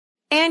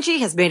Angie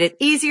has made it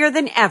easier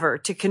than ever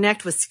to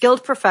connect with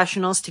skilled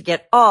professionals to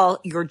get all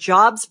your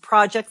jobs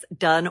projects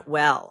done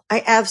well.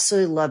 I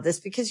absolutely love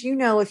this because,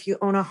 if you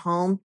own a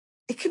home,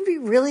 it can be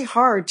really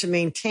hard to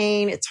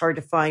maintain. It's hard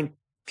to find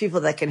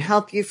people that can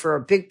help you for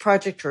a big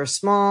project or a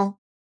small.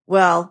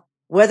 Well,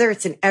 whether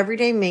it's in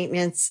everyday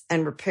maintenance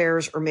and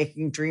repairs or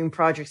making dream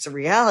projects a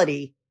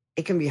reality,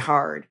 it can be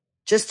hard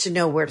just to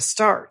know where to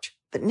start.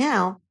 But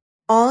now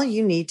all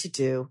you need to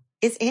do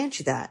is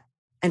Angie that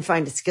and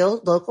find a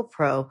skilled local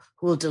pro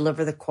who will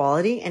deliver the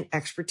quality and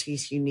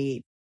expertise you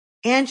need.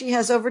 Angie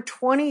has over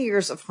 20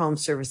 years of home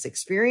service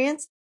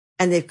experience,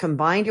 and they've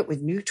combined it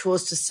with new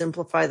tools to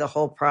simplify the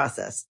whole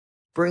process.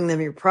 Bring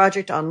them your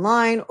project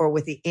online or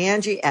with the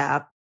Angie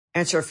app,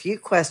 answer a few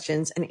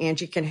questions, and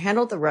Angie can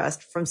handle the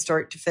rest from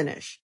start to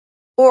finish.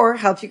 Or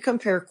help you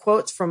compare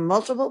quotes from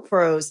multiple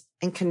pros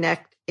and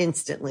connect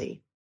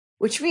instantly,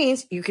 which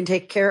means you can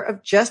take care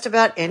of just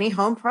about any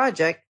home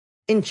project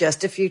in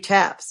just a few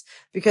taps.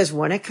 Because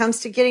when it comes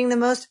to getting the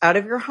most out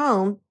of your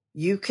home,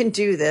 you can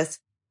do this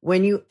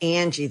when you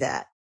Angie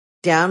that.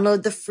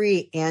 Download the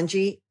free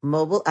Angie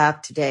mobile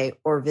app today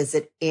or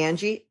visit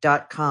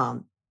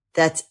Angie.com.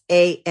 That's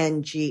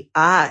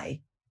ANGI.com.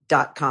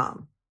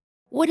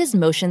 What does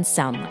motion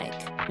sound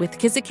like? With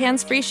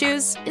Kizikans free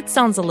shoes, it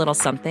sounds a little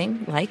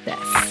something like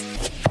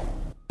this.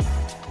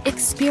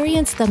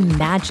 Experience the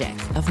magic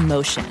of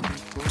motion.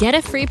 Get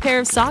a free pair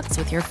of socks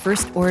with your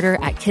first order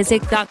at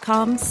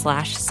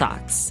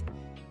kizik.com/socks.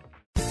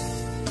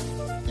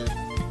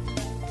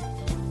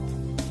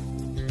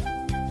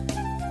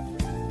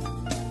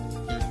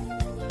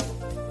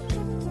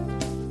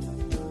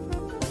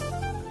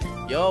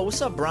 Yo,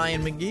 what's up,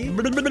 Brian McGee?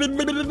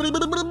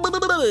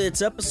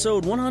 It's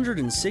episode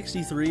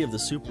 163 of the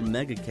Super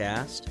Mega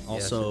Cast.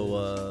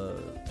 Also,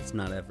 it's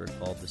not ever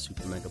called the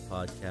Super Mega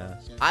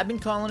Podcast. I've been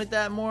calling it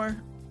that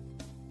more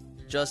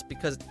just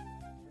because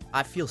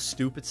I feel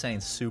stupid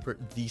saying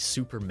the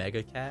Super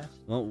Mega Cast.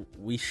 Well,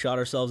 we shot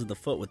ourselves in the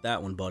foot with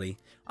that one, buddy.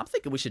 I'm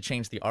thinking we should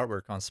change the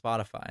artwork on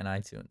Spotify and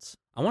iTunes.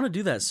 I want to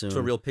do that soon. To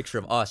a real picture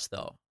of us,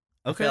 though.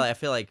 Okay. I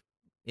feel like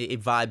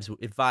it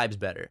vibes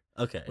better.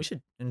 Okay. We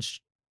should.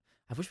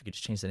 I wish we could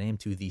just change the name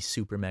to the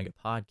Super Mega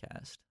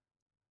Podcast.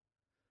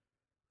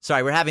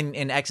 Sorry, we're having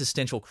an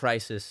existential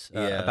crisis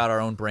about our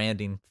own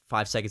branding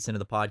 5 seconds into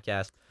the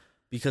podcast.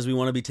 Because we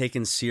want to be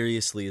taken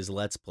seriously as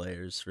Let's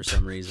Players for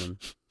some reason.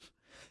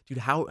 Dude,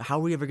 how are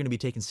we ever going to be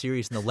taken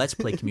serious in the Let's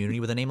Play community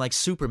with a name like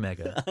Super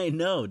Mega? I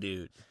know,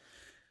 dude.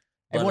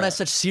 Everyone has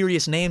such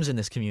serious names in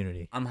this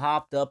community. I'm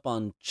hopped up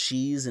on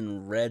cheese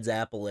and Red's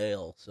Apple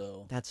Ale,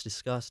 so... That's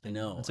disgusting.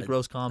 I know. It's a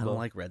gross combo. I don't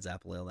like Red's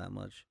Apple Ale that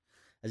much.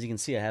 As you can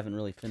see, I haven't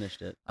really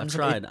finished it. I've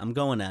tried. I'm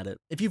going at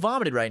it. If you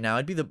vomited right now,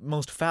 it'd be the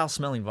most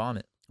foul-smelling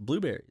vomit.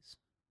 Blueberries.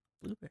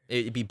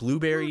 It'd be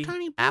blueberry,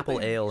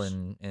 apple ale,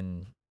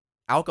 and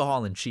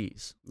alcohol and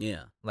cheese.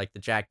 Yeah. Like the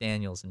Jack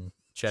Daniels and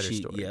cheddar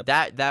story. Yep.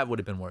 That would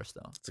have been worse,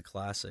 though. It's a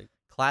classic.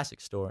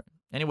 Classic story.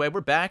 Anyway,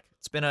 we're back.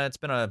 It's been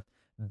a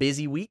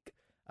busy week.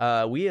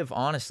 We have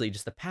honestly,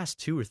 just the past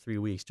 2 or 3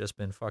 weeks, just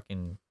been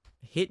fucking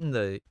hitting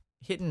the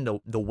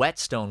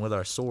whetstone with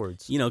our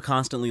swords.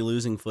 Constantly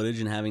losing footage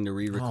and having to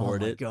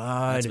re-record it. Oh, my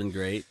God. That's been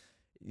great.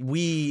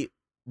 We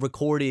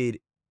recorded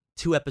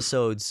 2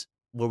 episodes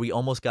where we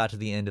almost got to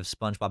the end of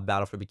SpongeBob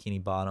Battle for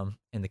Bikini Bottom,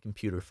 and the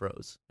computer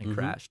froze and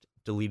crashed,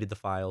 deleted the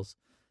files.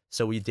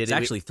 So we did It's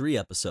actually 3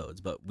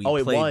 episodes, but we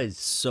it played was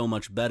so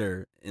much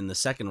better in the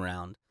second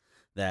round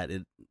that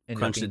it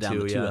crunched it down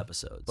to 2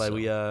 episodes. But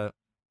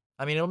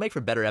it'll make for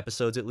better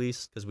episodes at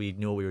least, because we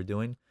knew what we were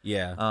doing.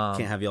 Yeah,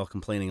 can't have y'all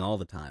complaining all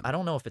the time. I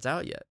don't know if it's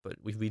out yet, but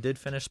we did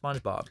finish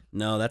SpongeBob.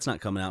 No, that's not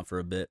coming out for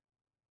a bit.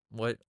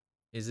 What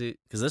is it?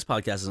 Because this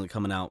podcast isn't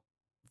coming out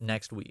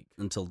next week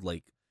until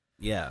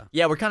yeah,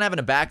 we're kind of having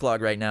a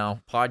backlog right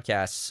now,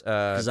 podcasts.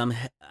 Because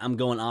I'm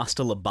going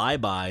Hasta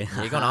bye-bye.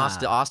 You're going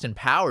Austin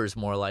Powers,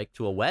 more like,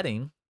 to a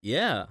wedding.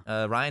 Yeah.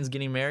 Ryan's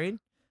getting married.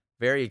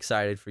 Very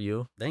excited for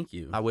you. Thank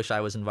you. I wish I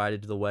was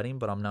invited to the wedding,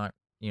 but I'm not.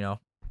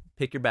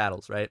 Pick your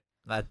battles, right?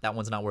 That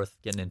one's not worth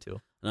getting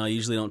into. No, I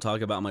usually don't talk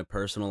about my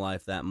personal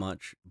life that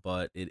much,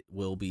 but it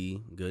will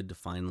be good to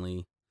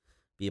finally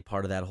be a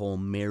part of that whole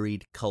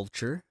married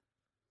culture.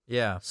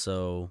 Yeah.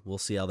 So we'll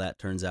see how that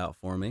turns out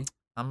for me.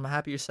 I'm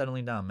happy you're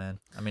settling down, man.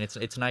 I mean,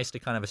 it's nice to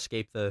kind of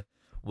escape the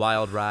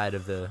wild ride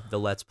of the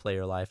Let's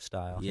Player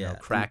lifestyle. Yeah.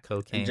 Crack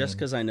cocaine. And just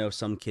because I know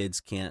some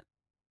kids can't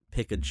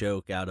pick a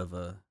joke out of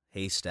a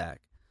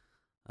haystack,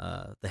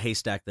 the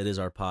haystack that is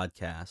our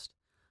podcast,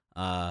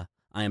 I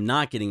am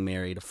not getting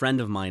married. A friend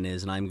of mine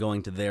is, and I'm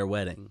going to their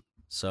wedding.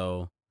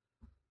 So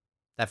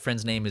that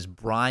friend's name is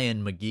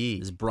Brian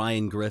McGee. Is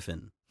Brian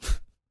Griffin.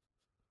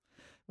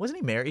 Wasn't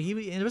he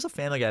married? There was a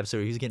Family Guy episode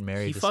where he was getting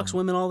married. He fucks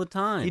women all the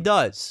time. He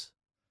does.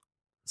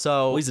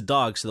 So he's a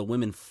dog, so the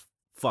women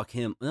fuck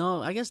him.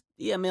 No, I guess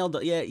male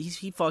dog. Yeah,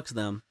 he fucks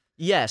them.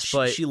 Yes,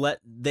 but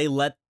they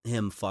let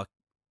him fuck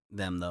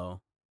them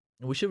though.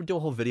 We should do a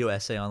whole video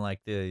essay on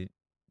like the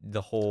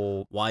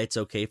whole why it's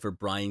okay for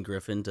Brian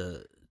Griffin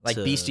to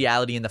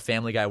bestiality in the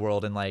Family Guy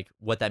world and like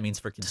what that means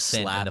for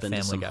consent slap in the into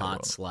Family some Guy hot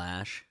world.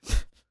 Slash.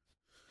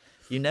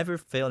 You never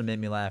fail to make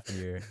me laugh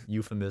with your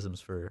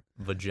euphemisms for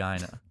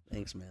vagina.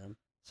 Thanks, man.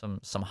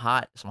 Some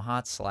hot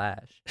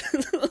slash.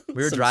 We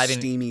were Some driving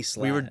steamy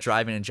slash. We were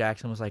driving and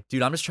Jackson was like,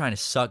 "Dude, I'm just trying to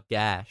suck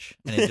gash,"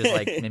 and it just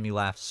like made me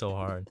laugh so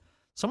hard.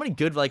 So many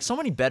good, like so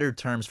many better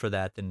terms for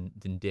that than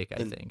dick.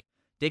 I think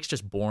dick's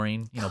just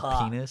boring. You know,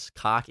 cock. Penis,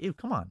 cock. Ew,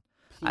 come on.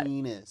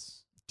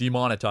 Penis.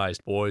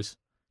 Demonetized, boys.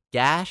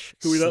 Gash.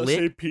 Can we not slit?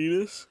 say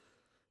penis?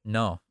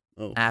 No,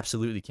 Oh.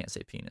 absolutely can't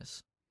say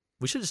penis.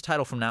 We should just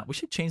title from now. We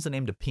should change the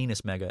name to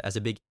Penis Mega as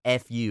a big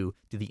FU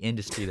to the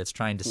industry that's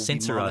trying to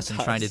censor us and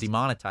trying to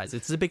demonetize.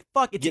 It's a big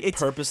fuck. It's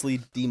purposely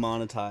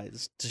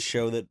demonetized to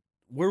show that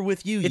we're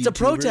with you. It's YouTubers. a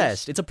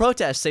protest. It's a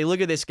protest. Say, look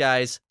at this,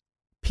 guys.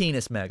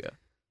 Penis Mega.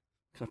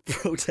 What kind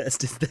of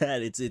protest is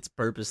that? It's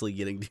purposely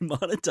getting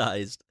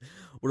demonetized.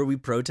 What are we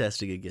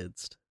protesting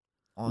against?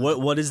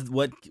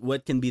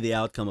 What can be the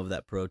outcome of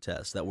that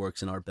protest that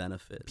works in our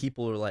benefit?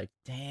 People are like,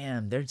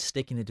 damn, they're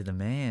sticking it to the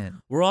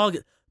man. We're all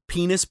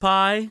penis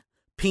pie,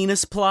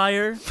 penis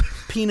plier,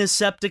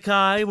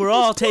 penisepticeye. We're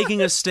all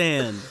taking a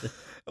stand.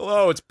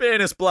 Hello, it's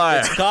Penis Plier.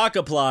 It's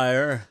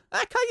Cockaplier.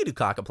 I can you do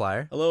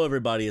Cockaplier. Hello,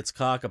 everybody. It's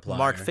Cockaplier.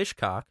 Mark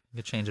Fishcock. You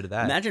could change it to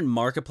that. Imagine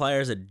Markiplier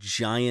as a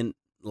giant,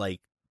 kind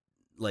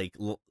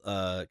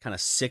of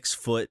 6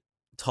 foot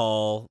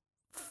tall,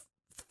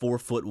 4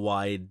 foot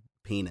wide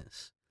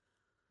penis.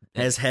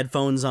 Has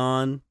headphones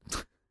on.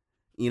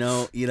 He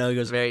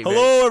goes, Very,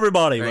 "Hello,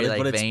 everybody," very,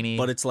 but it's veiny.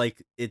 but it's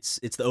like it's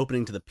the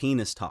opening to the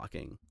penis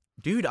talking.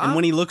 Dude, And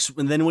when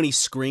he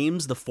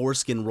screams, the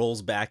foreskin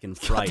rolls back in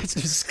fright. That's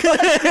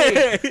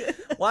disgusting.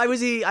 Why was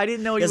he? I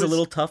didn't know He he has was a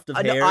little tuft of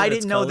hair. I that's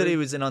didn't know that colored. he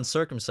was an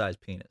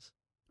uncircumcised penis.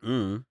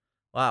 Mm.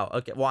 Wow.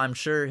 Okay. Well, I'm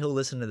sure he'll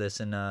listen to this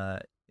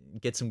and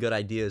get some good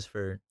ideas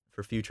for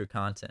future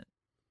content.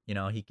 You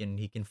know, he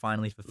can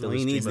finally fulfill. Well,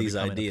 he his needs dream of these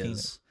becoming a ideas.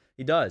 penis.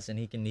 He does, and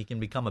he can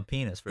become a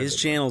penis for His a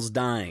bit. channel's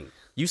dying.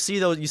 You see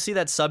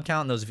that sub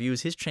count and those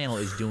views. His channel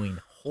is doing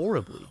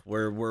horribly.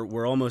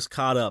 We're almost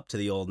caught up to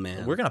the old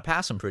man. We're gonna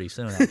pass him pretty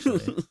soon,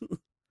 actually.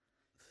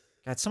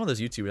 God, some of those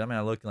YouTubers. I mean,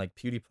 I look like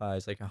PewDiePie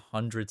is like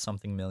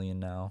 100-something million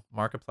now.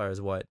 Markiplier is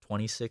what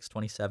 26,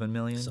 27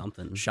 million.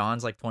 Something.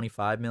 Sean's like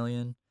 25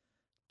 million.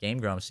 Game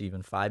Grumps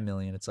even 5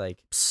 million. It's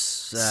like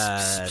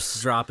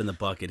Drop in the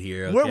bucket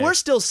here. Okay? we're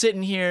still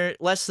sitting here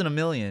less than a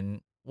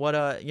million. What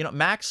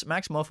Max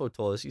Mofo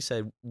told us. He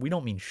said we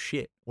don't mean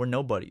shit. We're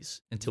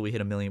nobodies until we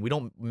hit a million. We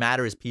don't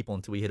matter as people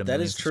until we hit a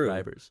million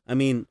subscribers. I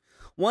mean,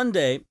 one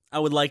day I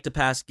would like to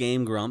pass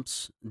Game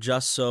Grumps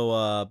just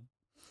so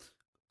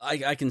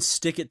I can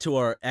stick it to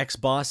our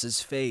ex-boss's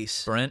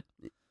face. Brent.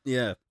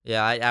 Yeah.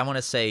 Yeah, I want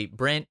to say,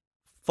 Brent,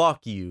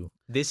 fuck you.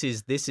 This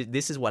is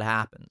what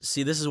happens.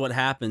 See, this is what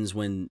happens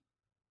when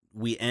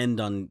we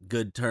end on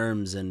good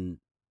terms and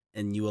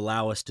you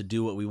allow us to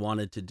do what we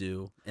wanted to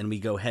do, and we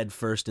go head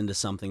first into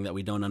something that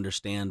we don't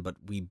understand, but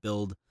we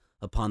build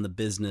upon the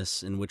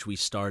business in which we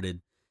started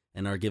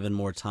and are given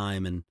more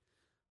time,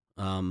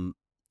 and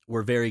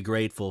we're very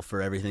grateful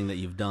for everything that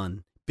you've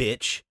done,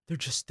 bitch. They're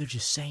just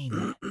saying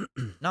that.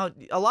 No,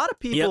 a lot of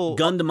people. Yep,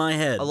 gun to my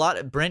head.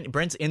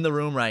 Brent's in the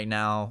room right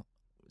now,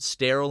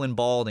 sterile and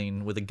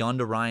balding, with a gun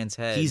to Ryan's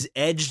head. He's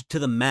edged to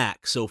the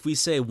max, so if we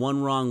say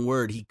one wrong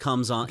word, he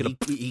comes on.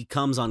 He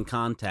comes on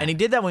contact, and he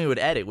did that when we would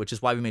edit, which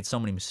is why we made so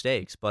many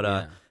mistakes.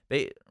 But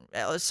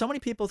so many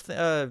people,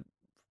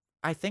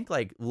 I think,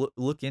 like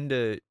look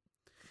into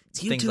it's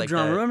things YouTube like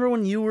drama. that. Remember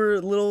when you were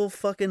a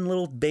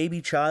little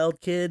baby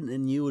child kid,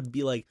 and you would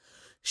be like,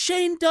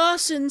 Shane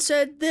Dawson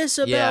said this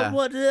about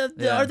what?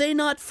 Are they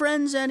not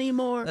friends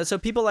anymore? So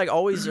people like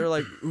always are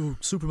like, "Ooh,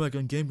 Super Mega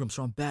and Game Grumps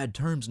are on bad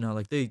terms now.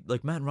 Like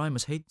Matt and Ryan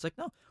must hate." It's like,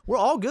 no, we're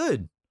all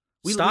good.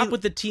 Stop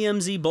with the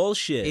TMZ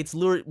bullshit.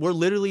 We're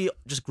literally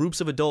just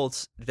groups of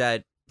adults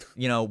that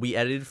we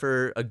edited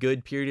for a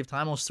good period of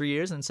time, almost 3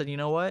 years, and said, you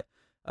know what,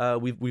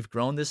 we've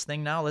grown this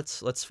thing now.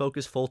 Let's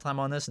focus full time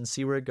on this and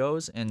see where it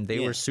goes. And they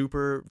were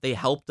super. They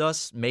helped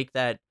us make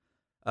that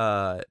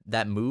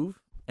move.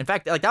 In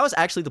fact, like that was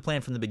actually the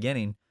plan from the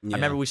beginning. Yeah. I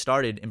remember we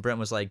started, and Brent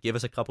was like, "Give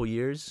us a couple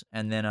years,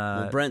 and then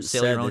Brent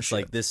sail said your own it's ship."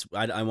 like this.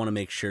 I want to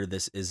make sure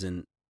this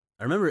isn't.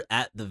 I remember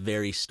at the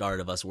very start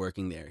of us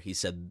working there, he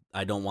said,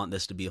 "I don't want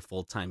this to be a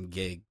full-time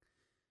gig.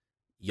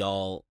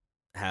 Y'all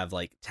have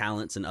like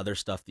talents and other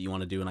stuff that you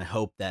want to do, and I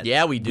hope that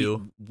we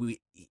do. We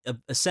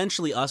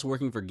essentially us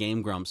working for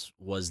Game Grumps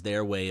was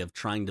their way of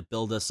trying to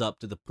build us up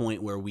to the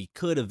point where we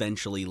could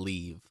eventually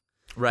leave."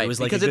 Right, it was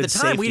like because a at the good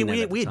time safety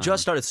net we had time.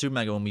 just started Super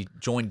Mega when we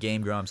joined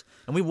Game Grumps,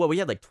 and we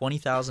had like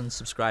 20,000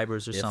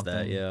 subscribers or If something.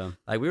 that, yeah.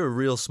 Like we were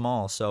real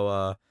small,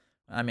 so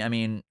I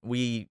mean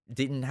we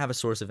didn't have a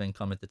source of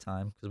income at the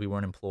time because we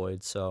weren't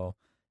employed. So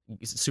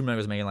Super Mega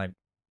was making like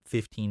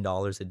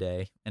 $15 a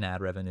day in ad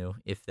revenue,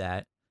 if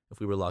that, if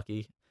we were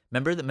lucky.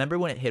 Remember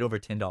when it hit over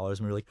 $10 and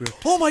we were like,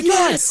 oh my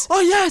Yes! god,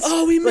 oh yes,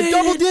 Oh, we like made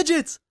double it!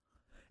 digits,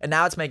 and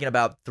now it's making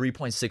about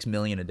 3.6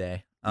 million a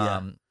day.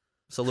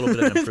 So a little bit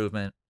of an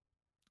improvement.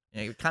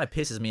 It kind of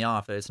pisses me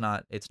off that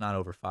it's not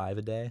over 5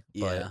 a day.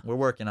 But Yeah. we're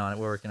working on it.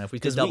 We're working on it. If we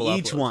could Because double we up,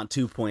 each want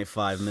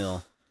 2.5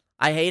 mil.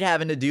 I hate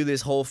having to do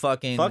this whole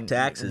fucking Fuck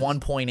taxes.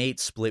 1.8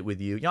 split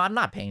with you. I'm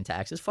not paying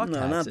taxes. Fuck No,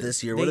 taxes. not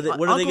this year. What are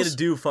they going to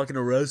do? Fucking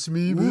arrest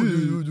me?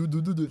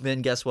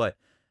 Then guess what?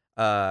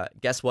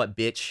 Guess what,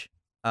 bitch?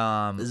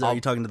 Are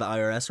you talking to the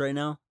IRS right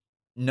now?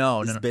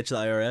 No. Bitch the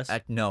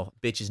IRS? No,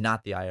 bitch is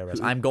not the IRS.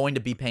 I'm going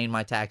to be paying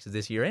my taxes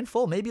this year in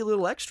full, maybe a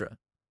little extra.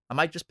 I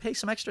might just pay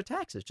some extra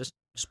taxes. Just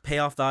pay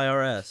off the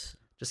IRS.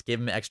 Just give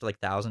them an extra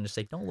 1,000. Just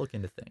say, don't look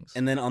into things.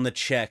 And then on the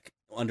check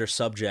under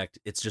subject,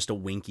 it's just a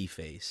winky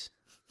face.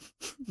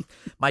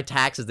 My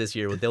taxes this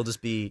year, they'll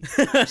just be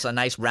just a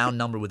nice round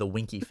number with a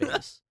winky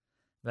face.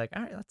 Like,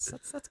 all right,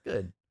 that's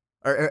good.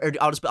 Or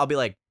I'll be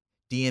like,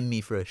 DM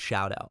me for a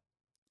shout out.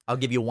 I'll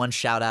give you one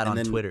shout out on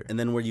Twitter. And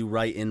then where you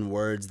write in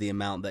words the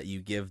amount that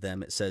you give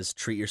them, it says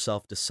treat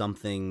yourself to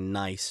something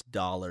nice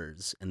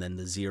dollars, and then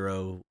the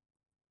 0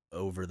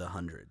 over the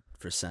 100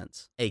 for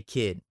cents. Hey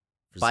kid,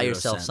 For buy 0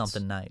 yourself cents.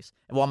 something nice.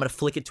 Well, I'm gonna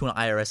flick it to an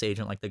IRS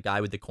agent like the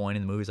guy with the coin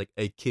in the movie. He's like,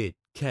 hey kid,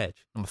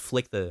 catch. I'm gonna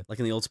flick the Like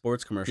in the old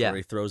sports commercial where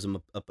he throws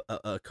him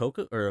a Coke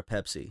or a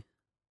Pepsi.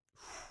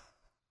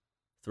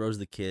 Throws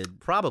the kid.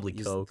 Probably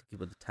He's Coke.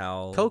 with the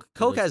towel.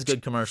 Coke has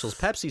good commercials.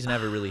 Pepsi's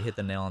never really hit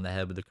the nail on the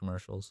head with the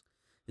commercials.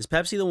 Is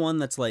Pepsi the one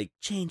that's like,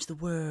 change the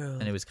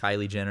world? And it was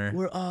Kylie Jenner.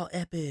 We're all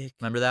epic.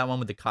 Remember that one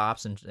with the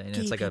cops and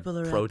it's like a people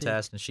are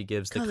protest epic. and she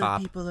gives Colored the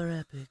cop. people are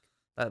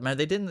epic. Man,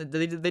 they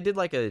did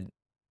like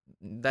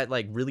that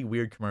like really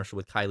weird commercial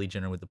with Kylie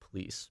Jenner with the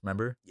police.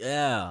 Remember?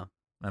 Yeah.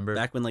 Remember?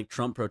 Back when like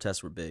Trump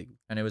protests were big.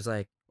 And it was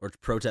like, Or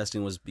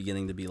protesting was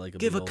beginning to be like a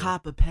give big a old-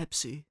 cop a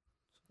Pepsi.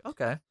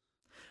 Okay.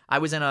 I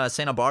was in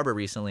Santa Barbara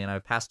recently, and I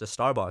passed a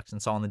Starbucks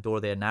and saw on the door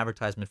they had an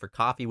advertisement for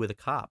coffee with a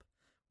cop,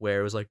 where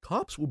it was like,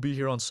 cops will be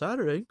here on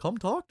Saturday. Come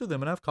talk to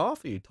them and have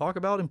coffee. Talk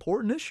about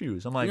important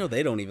issues. I'm like,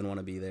 they don't even want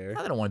to be there.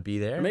 I don't want to be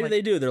there. Or maybe like,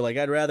 they do. They're like,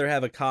 I'd rather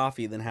have a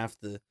coffee than have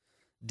to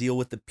deal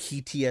with the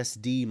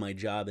PTSD my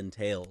job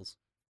entails.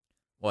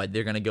 What,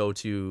 they're going to go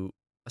to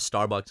a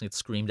Starbucks and get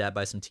screamed at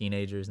by some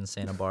teenagers in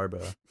Santa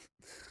Barbara.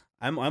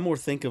 I more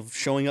think of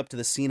showing up to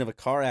the scene of a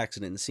car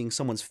accident and seeing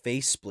someone's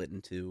face split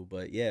in two,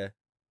 but yeah.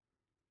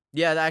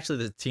 Yeah,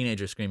 actually, the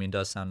teenager screaming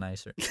does sound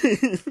nicer.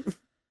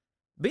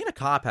 Being a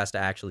cop has to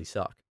actually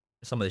suck.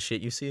 Some of the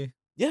shit you see.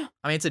 Yeah.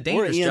 I mean, it's a Or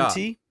dangerous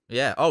EMT. job.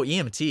 Yeah. Oh,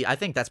 EMT. I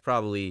think that's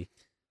probably...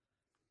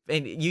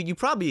 And you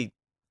probably...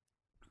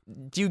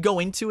 Do you go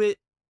into it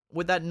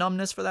with that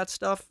numbness for that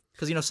stuff?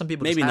 Because, some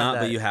people Maybe just have not,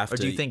 that. but you have Or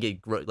to. do you think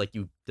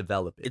you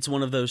develop it? It's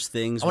one of those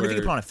things I wonder where... if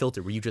you could put on a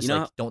filter where you just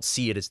don't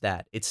see it as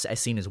that. It's as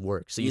seen as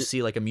work. So you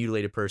see like a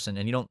mutilated person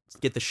and you don't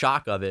get the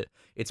shock of it.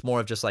 It's more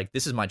of just like,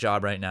 this is my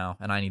job right now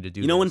and I need to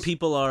do this. when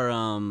people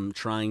are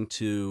trying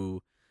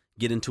to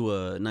get into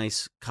a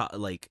nice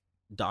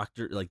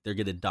doctor, like they're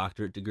getting a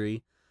doctorate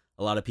degree,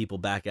 a lot of people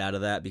back out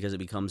of that because it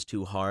becomes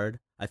too hard.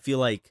 I feel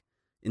like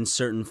in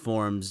certain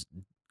forms,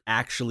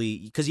 actually,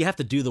 because you have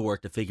to do the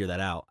work to figure that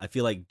out. I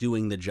feel like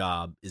doing the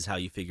job is how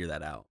you figure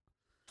that out.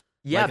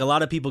 Yeah. Like a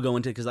lot of people go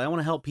into it because I want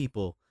to help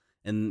people.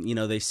 And,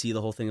 they see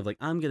the whole thing of like,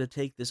 I'm going to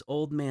take this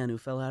old man who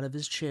fell out of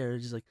his chair.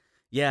 He's like,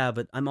 yeah,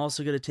 but I'm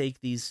also going to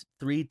take these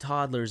 3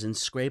 toddlers and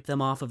scrape them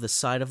off of the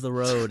side of the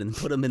road and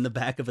put them in the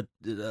back of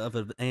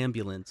an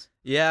ambulance.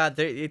 Yeah,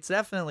 it's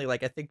definitely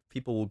like, I think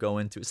people will go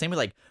into it. Same with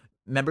like,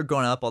 remember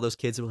growing up, all those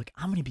kids who were like,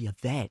 I'm going to be a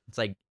vet. It's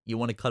like, you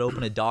want to cut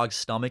open a dog's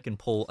stomach and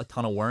pull a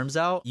ton of worms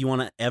out? You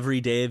want to, every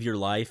day of your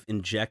life,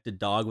 inject a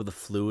dog with a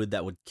fluid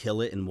that would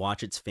kill it and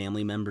watch its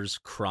family members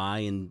cry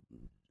and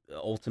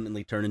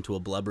ultimately turn into a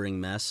blubbering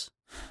mess?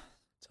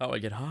 That's how I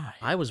get high.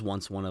 I was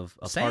once one of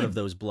a part of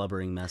those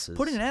blubbering messes.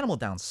 Putting an animal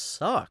down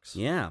sucks.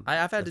 Yeah.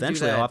 I've had to do that.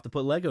 Eventually, I'll have to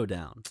put Lego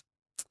down.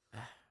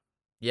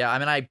 Yeah, I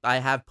mean, I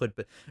have put,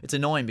 but it's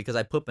annoying because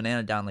I put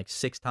banana down like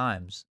 6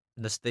 times.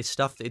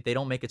 They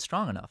don't make it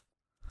strong enough.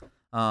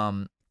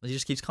 It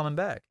just keeps coming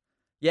back.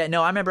 Yeah,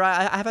 no, I remember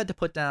I've had to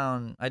put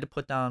down. I had to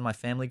put down my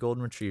family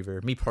golden retriever.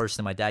 Me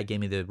personally, my dad gave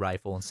me the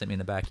rifle and sent me in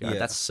the backyard. Yeah.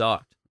 That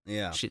sucked.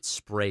 Yeah. Shit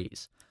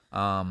sprays.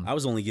 I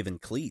was only given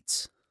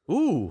cleats.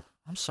 Ooh,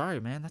 I'm sorry,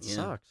 man. That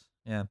sucks.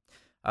 Yeah.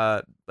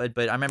 But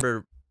I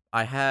remember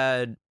I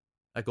had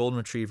a golden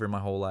retriever my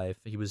whole life.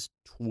 He was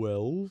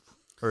 12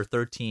 or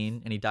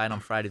 13, and he died on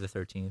Friday the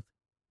 13th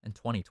in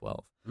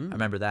 2012. I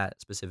remember that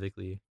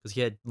specifically because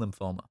he had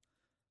lymphoma,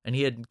 and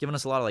he had given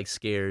us a lot of like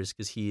scares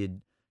because he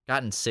had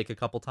gotten sick a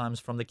couple times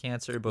from the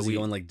cancer. But was he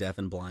going like deaf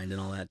and blind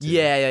and all that too?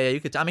 Yeah. You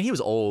could. I mean, he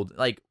was old.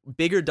 Like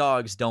bigger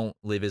dogs don't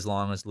live as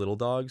long as little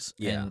dogs.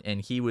 Yeah.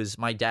 And he was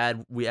my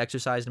dad. We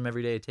exercised him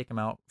every day, take him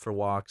out for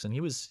walks, and he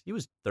was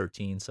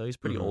 13, so he's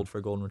pretty old for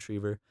a golden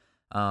retriever.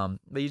 But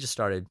he just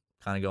started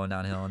kind of going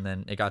downhill, and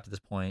then it got to this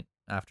point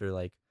after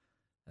like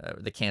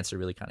the cancer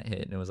really kind of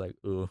hit, and it was like,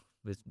 ooh,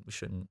 we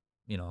shouldn't.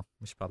 We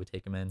should probably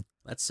take him in.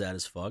 That's sad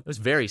as fuck. It was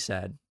very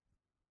sad.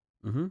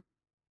 Mm-hmm.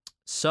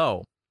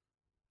 So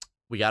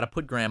we got to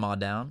put grandma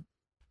down.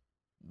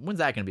 When's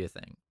that going to be a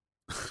thing?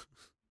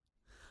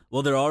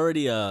 Well, there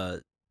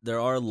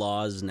are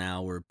laws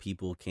now where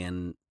people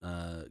can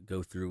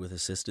go through with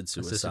assisted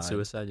suicide. Assisted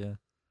suicide, yeah.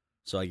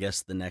 So I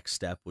guess the next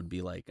step would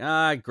be like,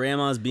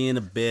 grandma's being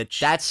a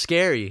bitch. That's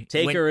scary.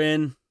 Take her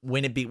in.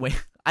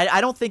 I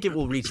don't think it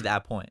will reach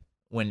that point.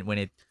 when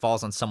it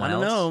falls on someone I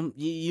don't else. know.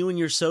 You and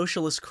your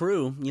socialist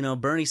crew,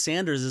 Bernie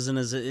Sanders isn't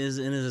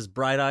as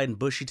bright-eyed and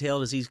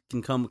bushy-tailed as he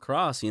can come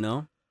across,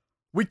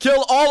 We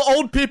kill all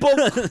old people,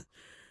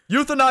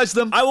 euthanize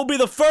them. I will be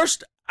the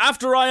first,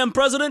 after I am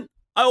president,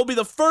 I will be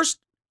the first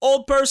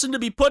old person to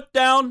be put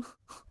down.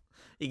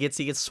 He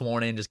gets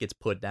sworn in, just gets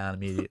put down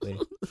immediately.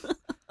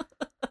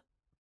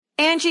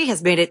 Angie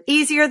has made it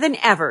easier than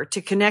ever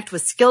to connect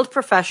with skilled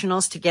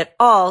professionals to get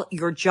all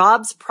your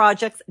jobs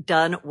projects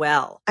done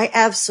well. I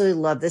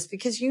absolutely love this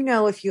because,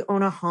 if you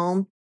own a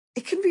home,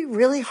 it can be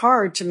really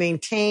hard to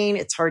maintain.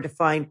 It's hard to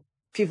find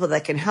people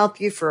that can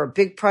help you for a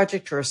big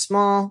project or a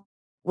small.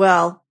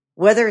 Well,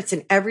 whether it's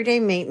in everyday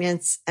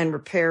maintenance and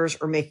repairs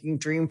or making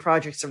dream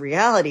projects a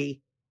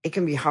reality, it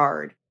can be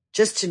hard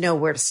just to know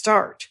where to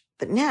start.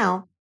 But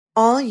now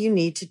all you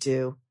need to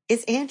do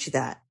is Angie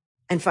that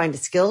and find a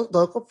skilled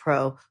local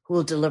pro who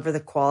will deliver the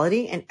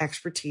quality and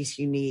expertise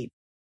you need.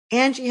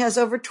 Angie has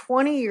over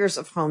 20 years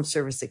of home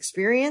service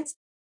experience,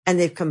 and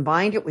they've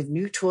combined it with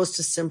new tools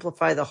to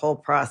simplify the whole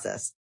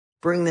process.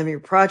 Bring them your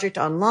project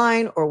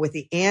online or with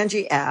the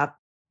Angie app,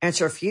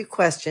 answer a few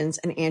questions,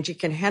 and Angie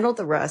can handle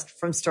the rest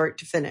from start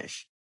to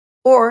finish.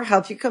 Or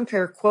help you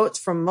compare quotes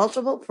from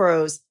multiple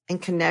pros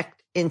and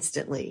connect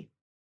instantly,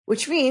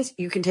 which means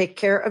you can take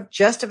care of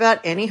just about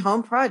any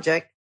home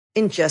project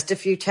in just a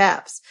few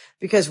taps.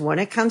 Because when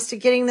it comes to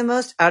getting the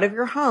most out of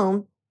your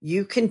home,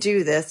 you can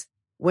do this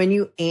when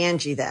you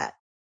Angie that.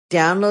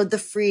 Download the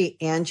free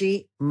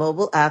Angie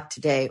mobile app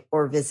today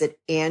or visit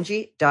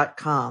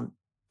Angie.com.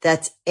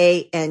 That's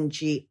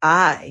ANGI.com.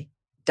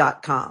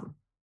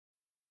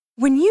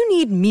 When you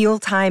need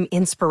mealtime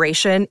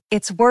inspiration,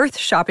 it's worth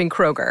shopping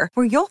Kroger,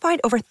 where you'll find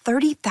over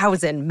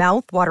 30,000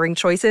 mouth-watering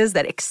choices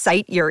that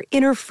excite your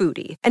inner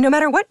foodie. And no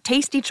matter what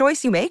tasty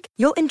choice you make,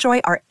 you'll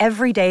enjoy our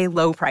everyday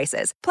low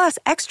prices, plus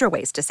extra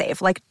ways to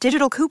save, like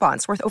digital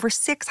coupons worth over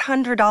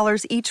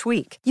 $600 each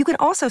week. You can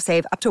also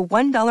save up to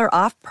 $1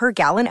 off per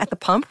gallon at the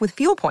pump with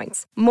fuel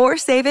points. More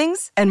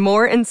savings and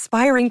more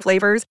inspiring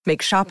flavors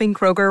make shopping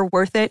Kroger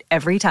worth it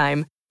every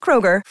time.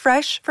 Kroger,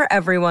 fresh for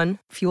everyone.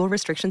 Fuel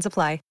restrictions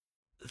apply.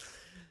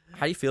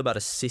 How do you feel about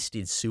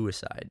assisted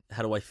suicide?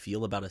 How do I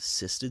feel about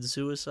assisted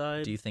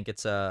suicide? Do you think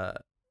it's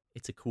a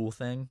cool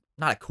thing?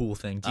 Not a cool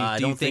thing. I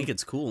don't think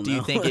it's cool. Do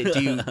you think it?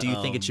 Do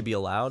you think it should be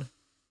allowed?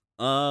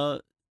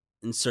 In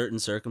certain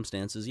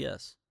circumstances,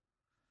 yes.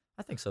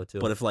 I think so too.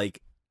 But if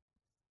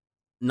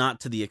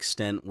not to the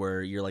extent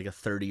where you're like a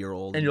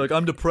 30-year-old and you're like,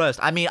 I'm depressed.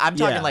 I mean, I'm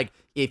talking like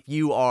if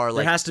you are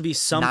like there has to be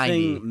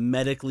something 90.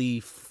 medically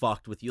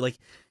fucked with you,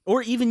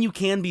 or even you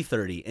can be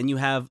 30 and you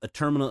have a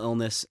terminal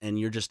illness and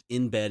you're just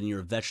in bed and you're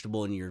a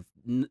vegetable and you're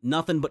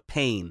nothing but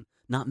pain,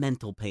 not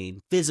mental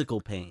pain,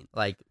 physical pain.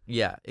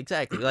 Yeah,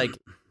 exactly.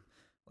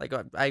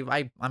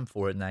 I'm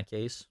for it in that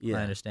case. Yeah.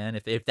 I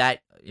understand if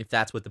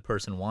that's what the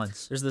person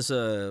wants. There's this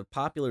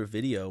popular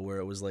video where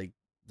it was like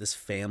this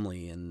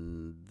family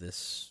and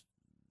this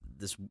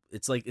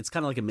it's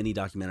kind of like a mini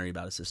documentary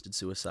about assisted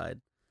suicide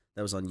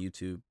that was on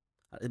YouTube.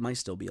 It might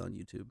still be on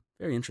YouTube.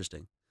 Very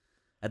interesting.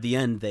 At the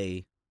end,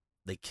 they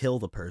kill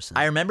the person.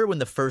 I remember when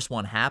the first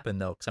one happened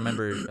though, because I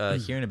remember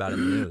hearing about it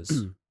in the news.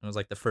 It was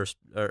like the first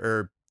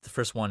or the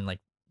first one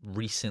like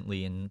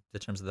recently in the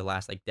terms of the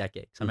last like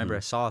decade. Because I remember I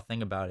saw a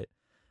thing about it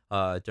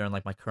during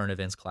like my current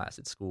events class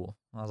at school.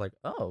 I was like,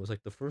 oh, it was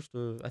like the first. I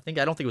don't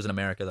think it was in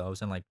America though. It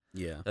was in like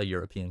a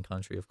European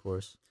country, of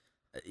course.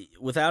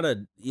 Without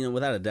a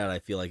doubt, I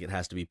feel like it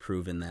has to be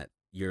proven that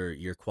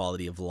your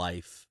quality of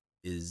life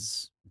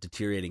is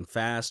deteriorating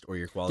fast, or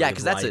your quality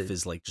of life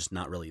is like just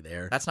not really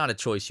there. That's not a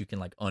choice you can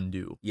like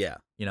undo. Yeah,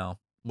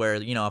 where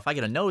if I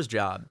get a nose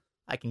job,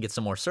 I can get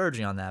some more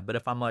surgery on that. But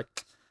if I'm like,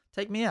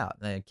 take me out,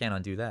 I can't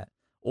undo that.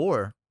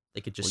 Or they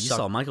could just. Well, you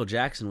saw Michael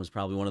Jackson was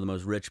probably one of the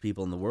most rich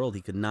people in the world.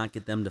 He could not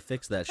get them to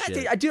fix that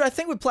shit. I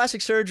think with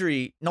plastic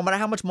surgery, no matter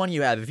how much money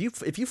you have,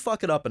 if you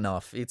fuck it up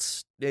enough,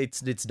 it's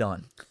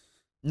done.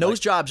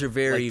 Nose jobs are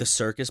very like the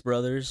Circus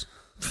Brothers.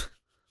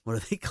 What are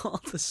they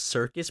called? The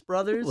Circus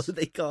Brothers? What are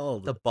they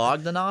called? The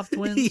Bogdanov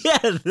twins? Yeah,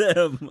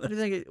 them. What do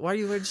you think? Why'd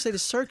you say the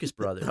Circus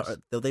Brothers?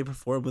 Don't they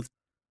perform with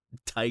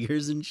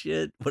tigers and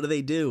shit? What do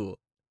they do?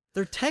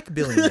 They're tech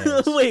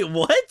billionaires. Wait,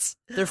 what?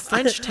 They're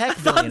French tech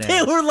I billionaires.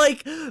 thought they were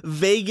like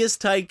Vegas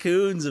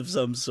tycoons of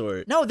some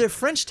sort. No, they're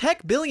French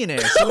tech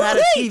billionaires who had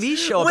a TV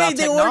show about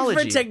technology. Wait, they work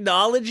for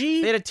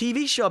technology? They had a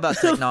TV show about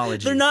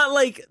technology. They're not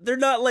like,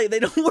 they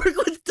don't work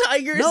with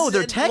tigers. No,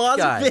 they're in tech Las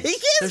guys.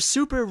 Vegas? They're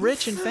super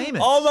rich and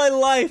famous. All my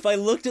life, I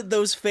looked at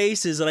those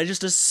faces and I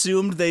just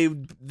assumed they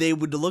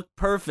would look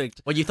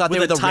perfect. Well, you thought they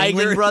were the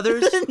Ringling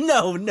Brothers?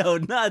 No,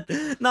 not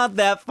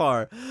that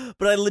far.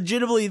 But I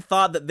legitimately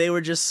thought that they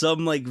were just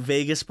some like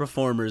Vegas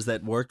performers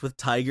that worked with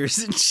tigers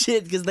and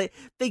shit, because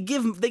they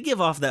give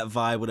off that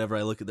vibe whenever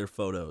I look at their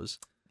photos.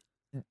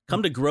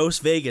 Come to Gross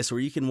Vegas, where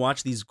you can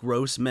watch these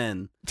gross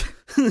men.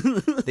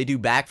 They do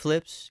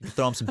backflips. You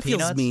throw them some that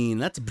peanuts. Feels mean.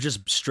 That's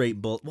just straight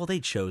bull. Well,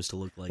 they chose to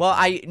look like. Well,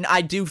 that.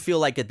 I do feel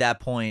like at that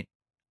point,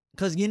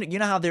 because you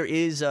know how there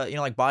is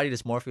like body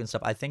dysmorphia and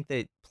stuff. I think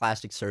that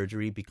plastic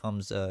surgery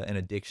becomes an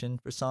addiction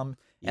for some,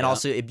 and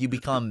also if you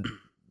become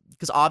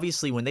because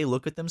obviously when they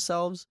look at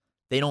themselves,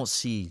 they don't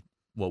see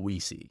what we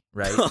see,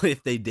 right?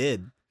 If they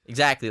did.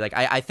 Exactly. Like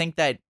I think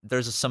that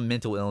there's some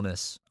mental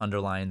illness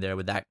underlying there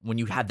with that when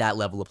you have that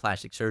level of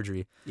plastic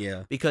surgery.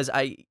 Yeah. Because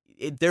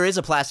there is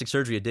a plastic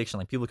surgery addiction.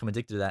 Like people become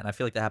addicted to that, and I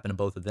feel like that happened to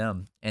both of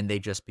them. And they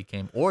just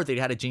became, or they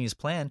had a genius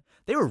plan.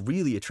 They were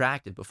really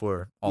attractive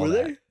before all that. Were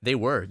they? They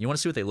were. You want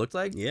to see what they looked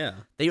like? Yeah.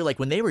 They were like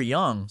when they were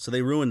young. So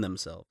they ruined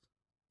themselves.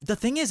 The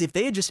thing is, if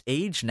they had just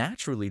aged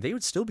naturally, they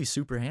would still be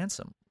super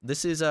handsome.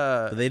 This is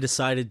But they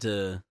decided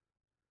to.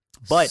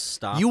 but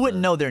stop you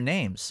wouldn't know their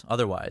names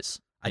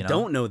otherwise. I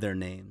don't know their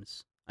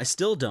names. I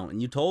still don't,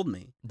 and you told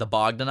me. The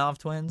Bogdanov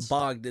twins.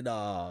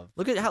 Bogdanov.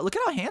 Look at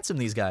how handsome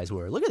these guys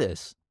were. Look at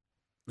this.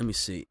 Let me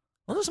see.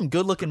 Those are some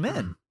good-looking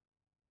men.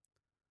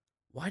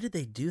 Why did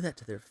they do that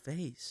to their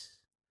face?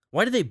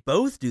 Why did they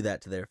both do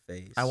that to their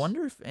face? I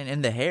wonder if,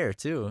 and the hair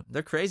too.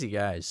 They're crazy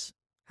guys.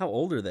 How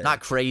old are they? Not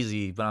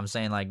crazy, but I'm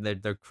saying like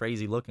they're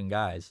crazy-looking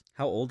guys.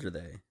 How old are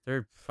they?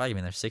 They're probably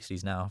in their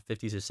 60s now,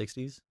 50s or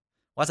 60s.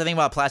 Well, that's the thing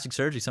about plastic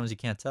surgery. Sometimes you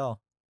can't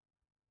tell.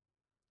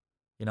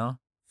 You know?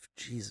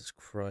 Jesus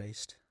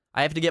Christ.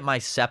 I have to get my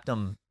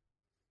septum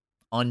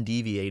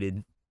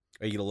undeviated.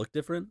 Are you going to look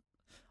different?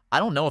 I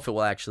don't know if it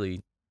will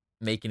actually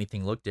make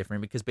anything look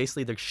different because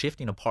basically they're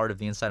shifting a part of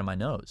the inside of my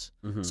nose.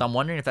 Mm-hmm. So I'm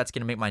wondering if that's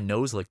going to make my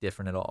nose look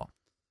different at all.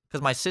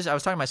 Because I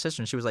was talking to my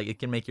sister and she was like, it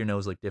can make your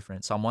nose look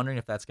different. So I'm wondering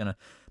if that's going to,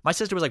 my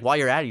sister was like, while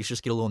you're at it, you should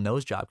just get a little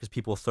nose job because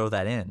people throw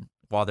that in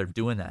while they're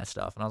doing that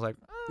stuff. And I was like,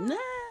 Nah.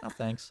 no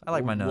thanks. I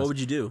like my nose. What would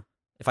you do?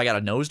 If I got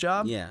a nose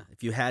job? Yeah,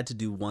 if you had to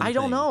do one I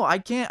don't know. I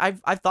can't.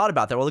 I've thought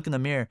about that. I'll look in the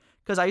mirror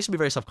because I used to be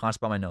very self-conscious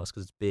about my nose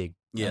because it's big.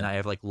 Yeah. And I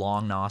have like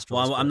long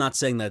nostrils. Well, I'm not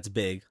saying that's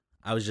big.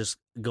 I was just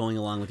going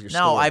along with your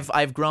No, story.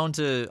 I've grown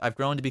to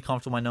be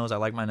comfortable with my nose. I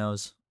like my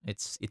nose.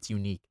 It's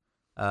unique.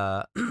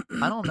 I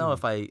don't know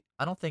if I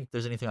don't think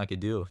there's anything I could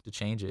do to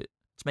change it.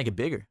 Just make it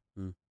bigger.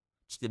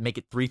 Just make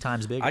it 3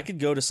 times bigger. I could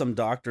go to some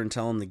doctor and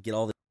tell him to get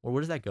all the... Or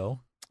where does that go?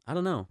 I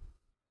don't know.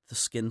 The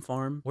skin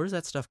farm? Where does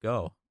that stuff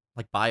go?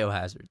 Like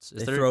biohazards.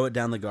 They throw it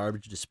down the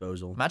garbage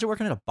disposal. Imagine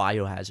working at a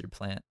biohazard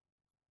plant.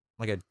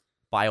 Like a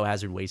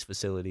biohazard waste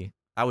facility.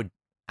 I would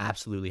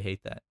absolutely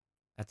hate that.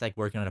 That's like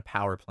working at a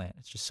power plant.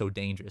 It's just so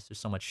dangerous. There's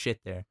so much shit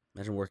there.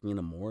 Imagine working in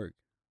a morgue.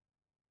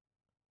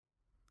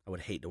 I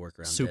would hate to work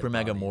around Super dead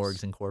mega bodies.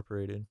 morgues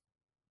incorporated.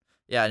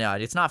 Yeah, no,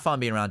 it's not fun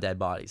being around dead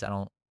bodies.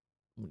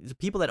 The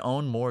people that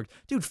own morgues,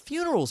 dude,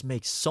 funerals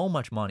make so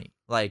much money.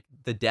 Like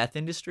the death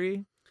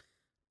industry.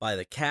 Buy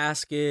the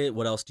casket.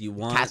 What else do you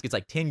want? Casket's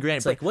like 10 grand.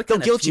 It's like, what they'll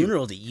kind of guilt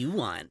funeral do you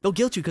want? They'll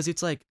guilt you because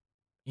it's like,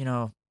 you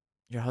know,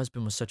 your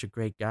husband was such a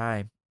great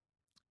guy,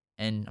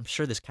 and I'm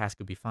sure this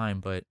casket would be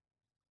fine, but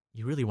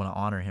you really want to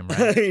honor him,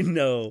 right? I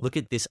know. Look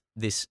at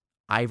this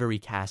ivory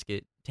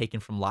casket taken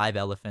from live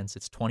elephants.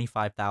 It's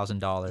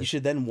 $25,000. You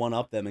should then one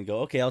up them and go,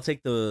 okay, I'll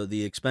take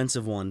the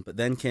expensive one, but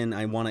then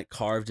I want it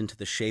carved into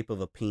the shape of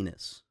a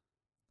penis?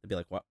 They'd be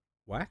like, what?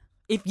 What?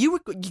 If you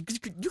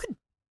could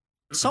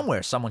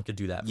somewhere someone could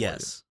do that.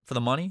 Yes. For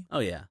the money. Oh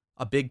yeah.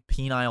 A big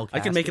penile casket. I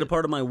could make it a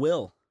part of my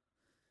will,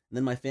 and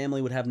then my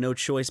family would have no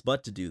choice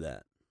but to do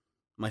that.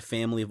 My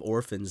family of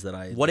orphans that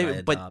I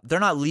but they're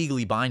not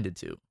legally binded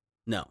to.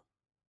 No.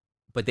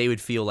 But they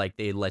would feel like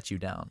they let you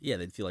down. Yeah,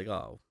 they'd feel like,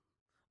 oh,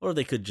 or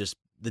they could just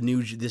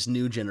this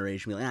new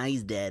generation be like,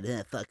 he's dead,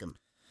 fuck him.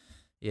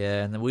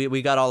 Yeah, and then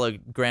we got all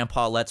of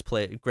Grandpa's Let's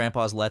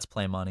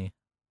Play money.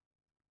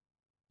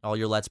 All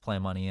your Let's Play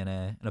money in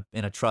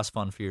a trust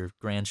fund for your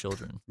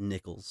grandchildren.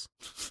 Nickels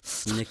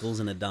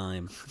and a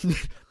dime.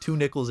 2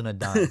 nickels and a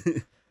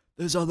dime.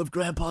 There's all of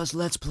Grandpa's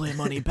Let's Play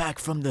money back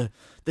from the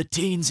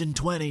teens and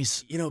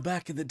 20s. You know,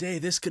 back in the day,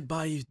 this could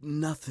buy you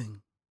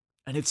nothing.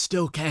 And it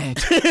still can't.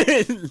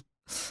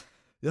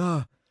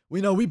 Yeah,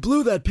 we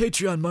blew that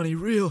Patreon money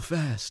real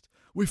fast.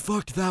 We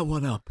fucked that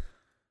one up.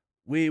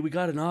 We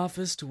got an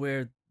office to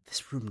where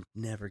this room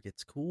never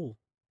gets cool.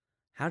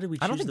 How did we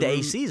choose I don't think the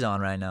AC's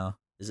on right now.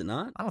 Is it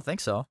not? I don't think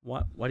so.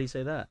 Why do you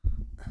say that?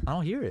 I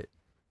don't hear it.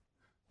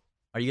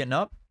 Are you getting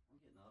up? I'm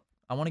getting up.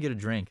 I want to get a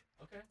drink.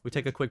 Okay. We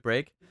take a quick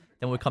break.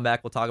 Then when we come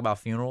back, we'll talk about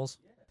funerals.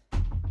 Yeah.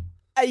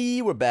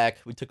 Hey, we're back.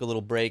 We took a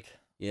little break.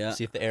 Yeah.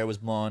 See if the air was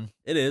blowing.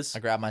 It is. I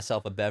grabbed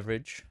myself a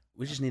beverage.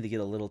 We just need to get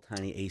a little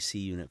tiny AC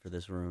unit for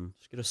this room.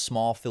 Just get a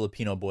small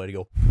Filipino boy to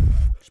go.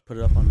 Just put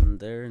it up on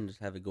there and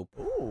just have it go.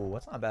 Ooh,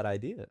 that's not a bad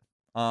idea.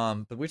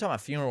 But we're talking about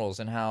funerals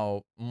and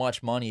how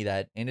much money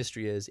that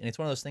industry is, and it's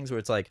one of those things where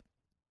it's like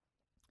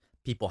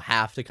people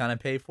have to kind of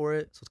pay for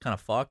it, so it's kind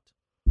of fucked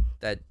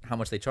that how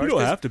much they charge. You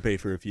don't have to pay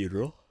for a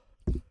funeral.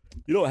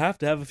 You don't have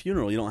to have a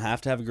funeral. You don't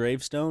have to have a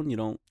gravestone. You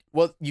don't.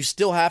 Well, you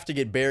still have to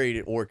get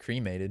buried or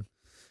cremated.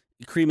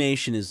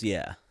 Cremation is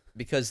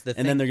because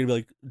and then they're gonna be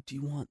like, do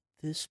you want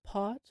this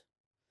pot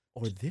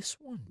or this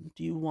one?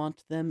 Do you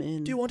want them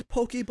in? Do you want a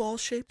Pokeball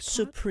shaped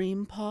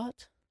Supreme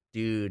pot?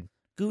 Dude,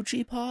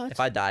 Gucci pot?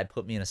 If I die,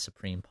 put me in a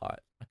Supreme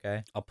pot,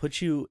 okay? I'll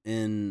put you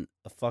in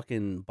a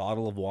fucking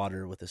bottle of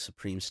water with a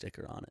Supreme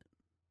sticker on it.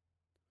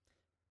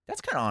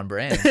 That's kind of on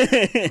brand.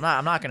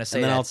 I'm not gonna say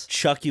that. And then I'll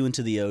chuck you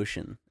into the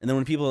ocean. And then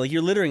when people are like,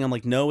 you're littering, I'm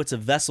like, no, it's a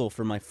vessel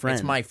for my friend.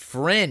 It's my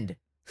friend.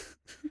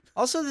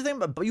 Also, the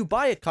thing about you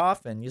buy a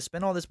coffin, you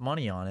spend all this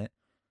money on it.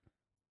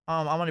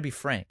 I'm gonna be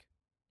frank.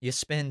 You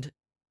spend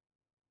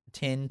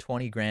 10,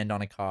 20 grand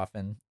on a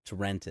coffin To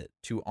rent it.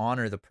 to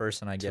honor the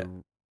person I get.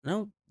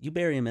 No, you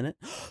bury him in it.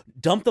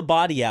 Dump the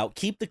body out,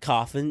 keep the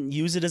coffin,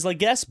 use it as like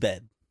guest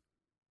bed.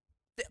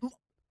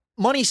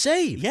 Money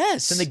saved.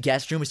 Yes. In the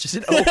guest room, it's just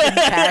an open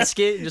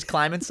casket and just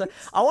climb inside.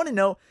 I want to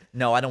know.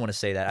 No, I don't want to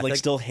say that. I feel Like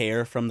still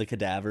hair from the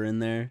cadaver in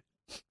there.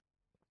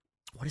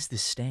 what is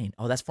this stain?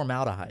 Oh, that's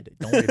formaldehyde.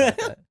 Don't worry about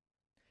that.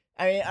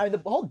 I mean,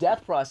 the whole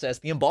death process,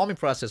 the embalming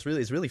process, really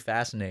is really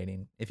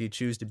fascinating if you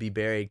choose to be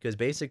buried, because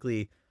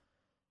basically,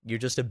 you're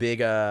just a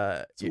big.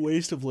 It's a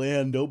waste of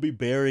land. Don't be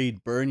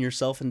buried. Burn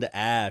yourself into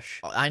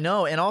ash. I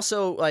know, and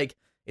also like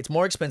it's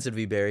more expensive to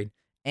be buried,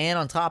 and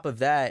on top of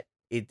that,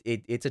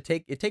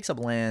 it takes up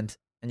land,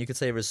 and you could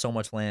say there's so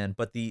much land.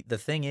 But the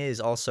thing is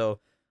also,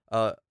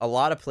 a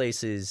lot of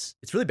places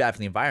it's really bad for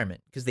the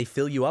environment because they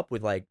fill you up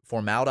with like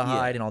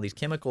formaldehyde and all these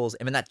chemicals,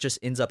 and then that just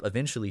ends up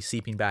eventually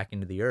seeping back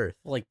into the earth.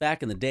 Well, like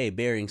back in the day,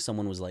 burying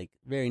someone was like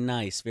very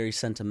nice, very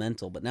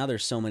sentimental. But now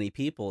there's so many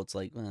people, it's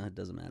like it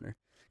doesn't matter.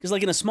 Because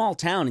like in a small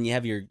town, and you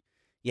have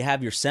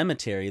your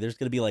cemetery, there's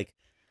gonna be like,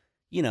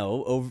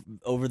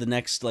 over the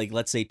next like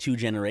let's say 2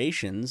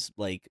 generations,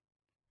 like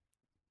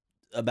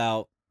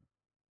about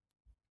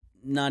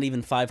not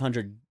even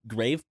 500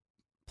 grave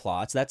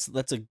plots. That's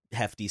a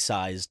hefty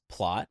sized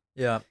plot.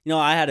 Yeah.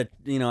 I had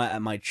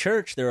at my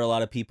church there were a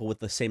lot of people with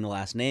the same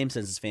last name,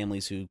 since it's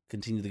families who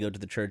continue to go to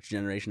the church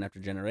generation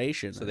after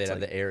generation. So they'd have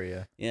the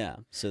area. Yeah.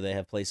 So they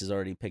have places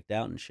already picked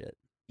out and shit.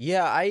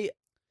 Yeah, I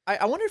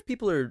wonder if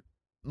people are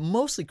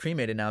mostly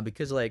cremated now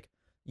because like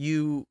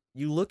you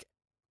look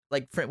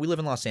like we live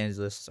in Los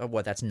Angeles. So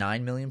that's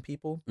 9 million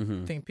people.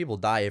 Mm-hmm. I think people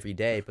die every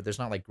day, but there's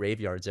not like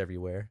graveyards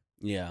everywhere.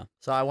 Yeah.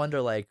 So I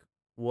wonder like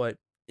what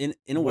in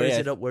a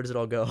way where does it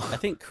all go? I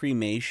think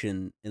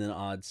cremation in an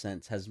odd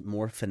sense has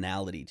more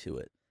finality to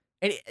it.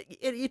 And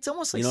it's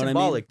almost like You know what I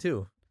symbolic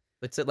too.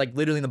 It's like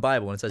literally in the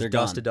Bible when it says They're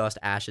dust gone. to dust,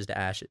 ashes to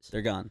ashes.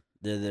 They're gone.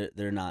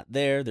 They're not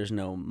there. There's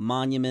no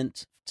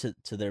monument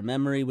to their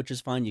memory, which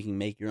is fine. You can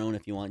make your own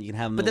if you want. You can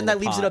have them. But in then a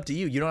that leaves it pot. up to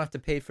you. You don't have to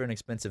pay for an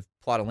expensive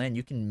plot of land.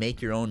 You can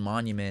make your own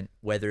monument,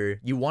 whether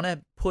you want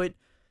to put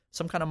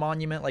some kind of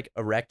monument, like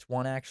erect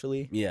one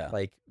actually. Yeah.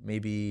 Like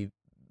maybe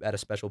at a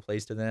special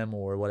place to them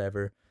or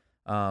whatever.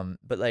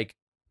 But like,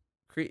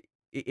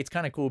 it's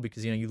kind of cool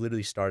because you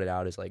literally started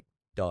out as like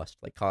dust,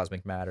 like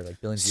cosmic matter,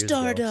 like billions of years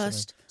ago.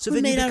 Stardust. So We're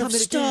then you made out become of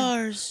it again.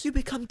 stars. You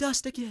become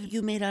dust again.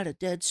 You made out of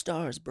dead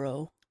stars,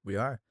 bro. We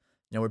are.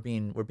 We're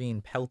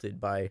being pelted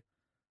by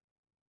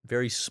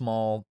very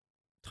small,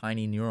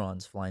 tiny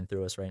neurons flying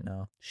through us right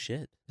now.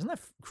 Shit. Isn't that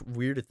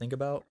weird to think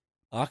about?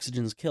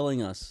 Oxygen's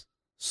killing us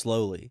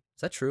slowly.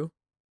 Is that true?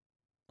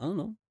 I don't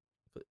know.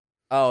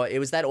 Oh, it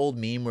was that old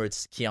meme where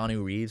it's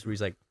Keanu Reeves where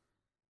he's like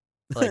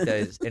that,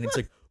 and it's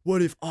like,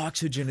 what if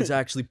oxygen is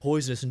actually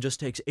poisonous and just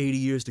takes 80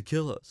 years to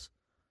kill us?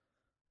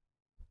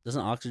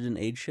 Doesn't oxygen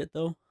age shit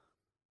though?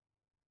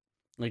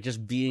 Like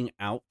just being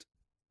out.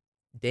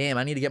 Damn,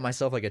 I need to get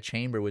myself like a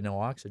chamber with no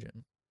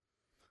oxygen.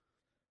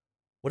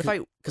 What if I?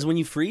 Because when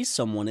you freeze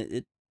someone,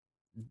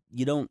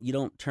 you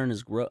don't turn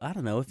as gross. I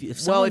don't know if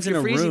someone's if you're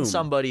in a freezing room,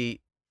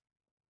 somebody,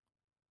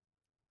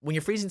 when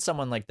you're freezing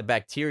someone, like the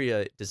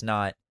bacteria is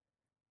not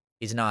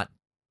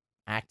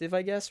active,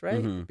 I guess,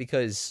 right? Mhm.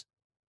 Because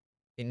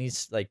it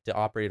needs like to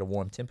operate at a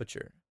warm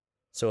temperature.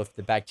 So if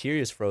the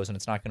bacteria is frozen,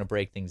 it's not going to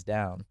break things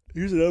down.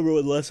 Here's the number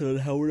one lesson on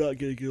how we're not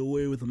going to get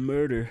away with a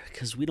murder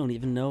because we don't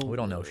even know. We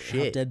don't know how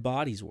shit. dead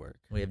bodies work.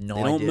 We have no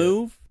They idea. don't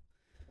move.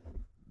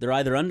 They're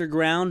either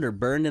underground or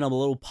burned in a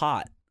little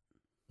pot.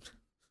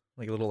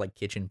 Like a little like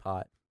kitchen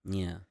pot.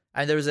 Yeah.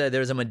 And there was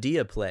a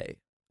Medea play,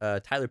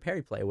 Tyler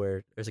Perry play,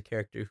 where there's a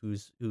character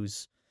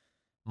whose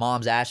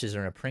mom's ashes are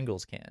in a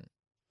Pringles can.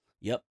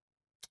 Yep.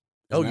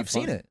 Oh, Isn't that you've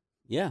seen fun? it?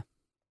 Yeah.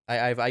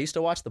 I used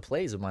to watch the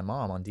plays with my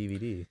mom on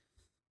DVD.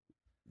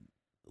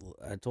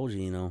 I told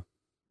you,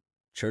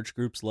 church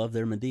groups love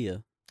their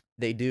Medea.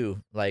 They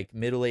do. Like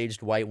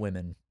middle-aged white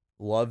women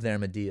love their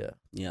Medea.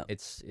 Yeah.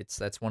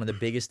 That's one of the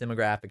biggest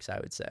demographics, I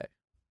would say.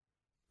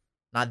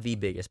 Not the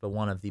biggest, but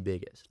one of the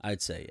biggest.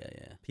 I'd say,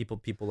 yeah. People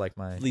like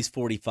my At least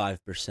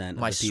 45%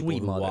 My of the people sweet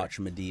who mother. watch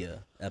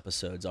Medea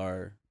episodes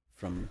are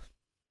from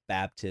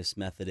Baptist,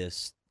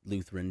 Methodist,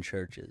 Lutheran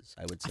churches,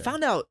 I would say. I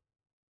found out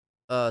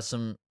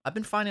I've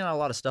been finding out a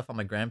lot of stuff on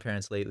my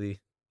grandparents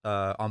lately,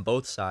 on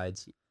both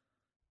sides.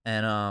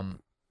 And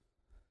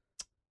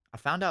I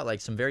found out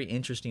like some very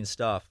interesting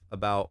stuff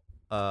about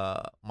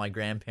my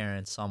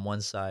grandparents on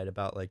one side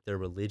about like their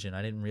religion.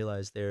 I didn't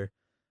realize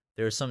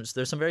there's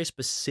some very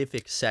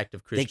specific sect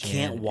of They Christianity.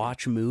 can't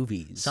watch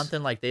movies.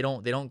 Something like they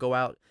don't go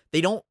out.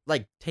 They don't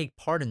like take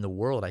part in the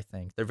world, I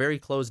think. They're very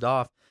closed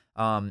off.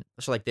 So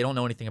like they don't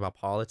know anything about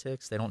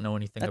politics. They don't know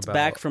anything That's about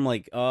back from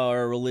like,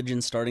 our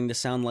religion's starting to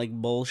sound like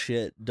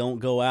bullshit. Don't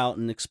go out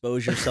and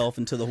expose yourself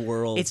into the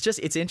world.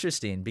 It's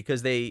interesting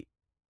because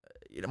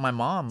my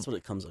mom. That's what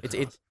it comes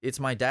across. It's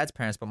my dad's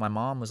parents, but my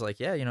mom was like,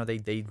 yeah,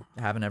 they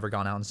haven't ever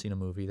gone out and seen a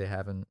movie. They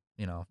haven't,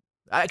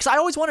 Because I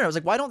always wondered, I was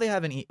like, why don't they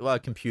have a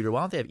computer?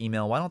 Why don't they have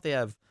email? Why don't they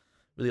have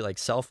really like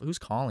who's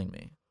calling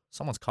me?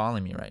 Someone's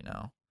calling me right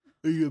now.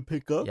 Are you gonna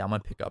pick up? Yeah, I'm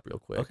gonna pick up real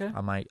quick. Okay.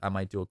 I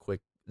might do a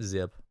quick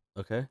zip.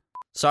 Okay.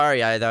 Sorry,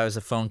 that was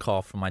a phone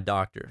call from my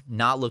doctor.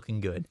 Not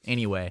looking good.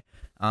 Anyway,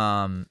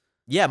 yeah,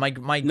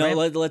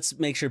 let's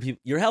make sure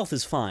your health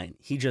is fine.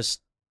 He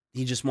just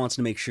wants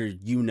to make sure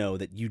you know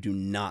that you do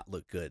not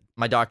look good.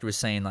 My doctor was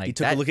saying like he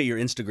took a look at your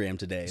Instagram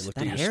today, looked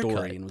at your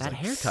story, and was like,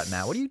 haircut,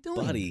 Matt. What are you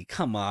doing, buddy?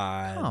 Come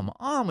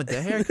on with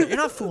the haircut. You're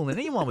not fooling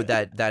anyone with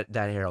that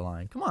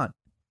hairline. Come on.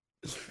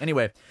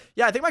 Anyway,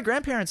 yeah, I think my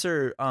grandparents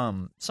are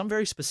some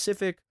very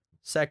specific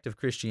sect of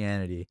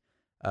Christianity.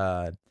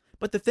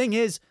 But the thing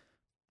is,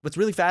 what's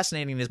really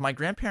fascinating is my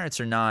grandparents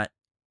are not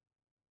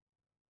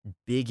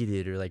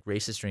bigoted or like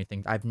racist or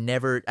anything. I've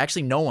never,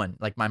 actually no one,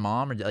 like my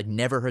mom, or like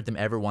never heard them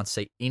ever once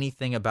say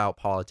anything about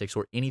politics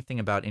or anything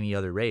about any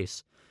other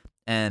race.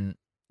 And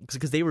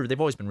because they've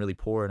always been really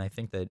poor, and I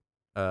think that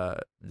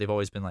they've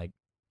always been like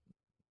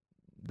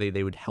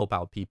they would help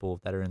out people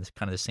that are in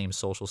kind of the same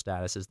social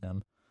status as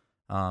them.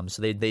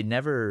 So they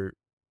never,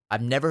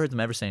 I've never heard them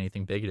ever say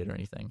anything bigoted or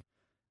anything,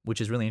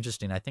 which is really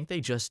interesting. I think they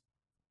just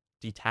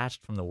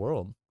detached from the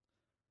world,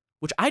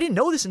 which I didn't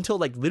know this until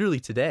like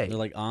literally today. They're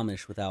like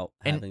Amish without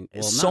and having.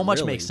 Well, so much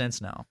really. Makes sense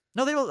now.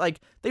 No, they don't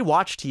like they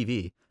watch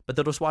TV, but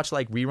they'll just watch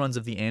like reruns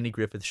of the Andy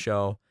Griffith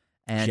Show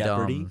and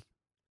Jeopardy.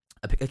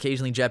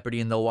 Occasionally Jeopardy,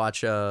 and they'll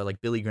watch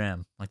like Billy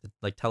Graham,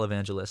 like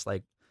televangelist,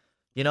 like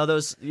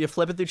those you're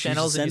flipping through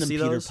channels and you see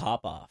Peter those.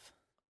 Popoff.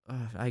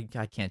 I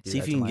can't do that. See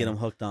if you can get them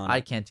hooked on. I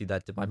can't do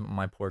that to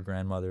my poor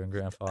grandmother and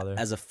grandfather.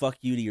 As a fuck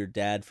you to your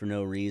dad for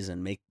no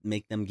reason,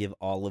 make them give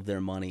all of their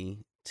money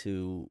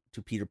to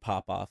Peter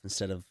Popoff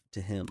instead of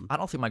to him. I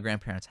don't think my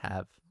grandparents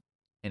have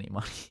any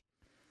money.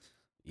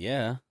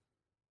 Yeah,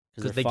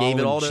 because they gave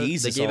it all to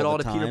Jesus. They gave it all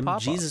to Peter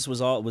Popoff. Jesus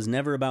was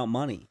never about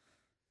money.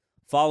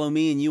 Follow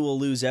me and you will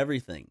lose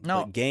everything.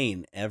 No, but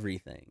gain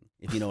everything.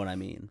 If you know what I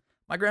mean.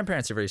 My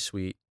grandparents are very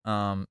sweet.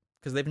 Because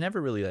they've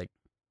never really like.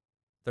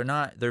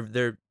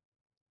 They're.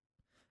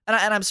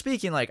 And I'm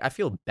speaking like I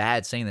feel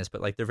bad saying this,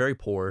 but like they're very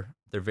poor.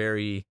 They're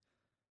very.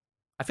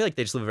 I feel like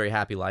they just live a very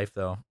happy life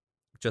though,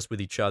 just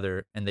with each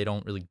other, and they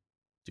don't really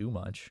do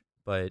much.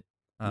 But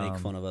make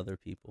fun of other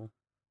people.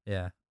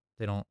 Yeah,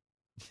 they don't.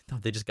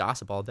 They just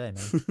gossip all day,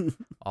 man,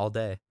 all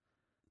day,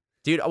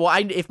 dude. Well,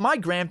 if my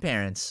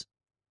grandparents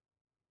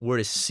were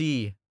to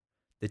see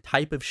the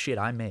type of shit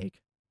I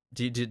make,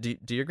 do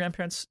your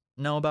grandparents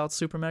know about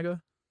Super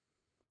Mega?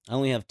 I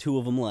only have 2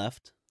 of them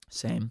left.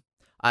 Same.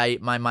 On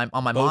my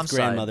both mom's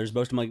grandmothers,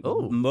 side,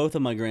 both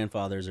of my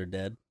grandfathers are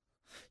dead.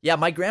 Yeah,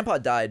 my grandpa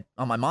died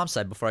on my mom's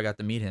side before I got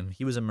to meet him.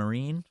 He was a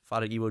Marine,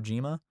 fought at Iwo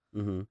Jima.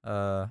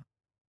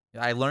 Mm-hmm.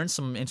 I learned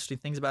some interesting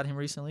things about him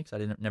recently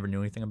because I never knew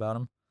anything about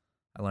him.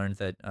 I learned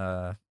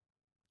that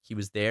he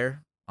was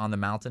there on the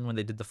mountain when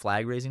they did the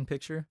flag raising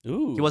picture.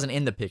 Ooh. He wasn't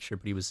in the picture,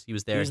 but he was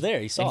there. He was there.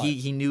 He saw and it.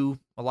 He knew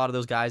a lot of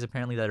those guys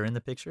apparently that are in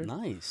the picture.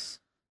 Nice.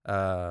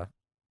 Yeah,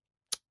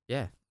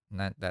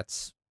 and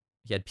that's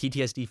he had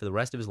PTSD for the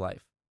rest of his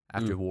life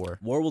after war.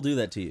 War will do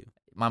that to you.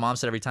 My mom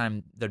said every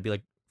time there'd be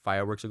like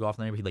fireworks would go off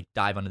in there, he'd like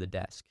dive under the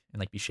desk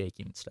and like be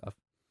shaking and stuff.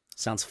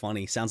 Sounds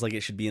funny. Sounds like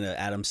it should be in an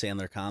Adam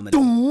Sandler comedy.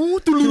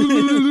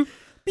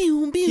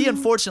 He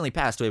unfortunately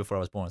passed away before I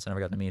was born, so I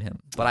never got to meet him.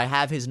 But I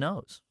have his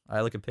nose.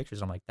 I look at pictures,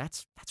 and I'm like,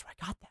 that's where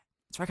I got that.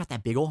 That's where I got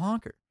that big old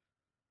honker.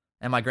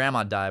 And my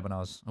grandma died when I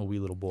was a wee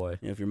little boy.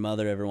 If your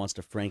mother ever wants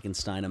to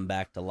Frankenstein him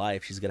back to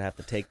life, she's gonna have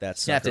to take that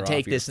sucker you have to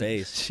take off your this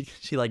face.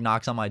 She like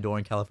knocks on my door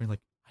in California, like,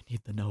 I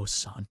need the nose,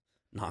 son.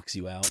 Knocks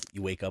you out.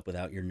 You wake up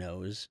without your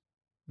nose.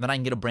 Then I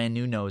can get a brand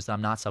new nose that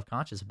I'm not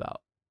self-conscious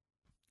about.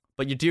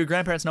 But do your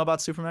grandparents know about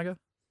Super Mega?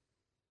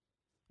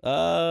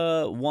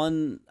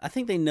 I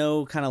think they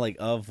know kind of like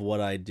of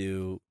what I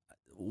do.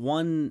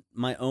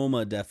 My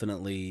Oma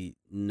definitely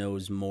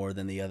knows more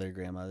than the other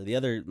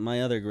grandmother.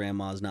 My other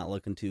grandma's not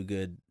looking too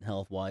good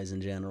health-wise in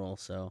general,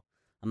 so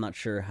I'm not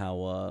sure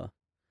how.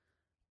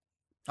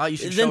 You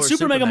should. Then show her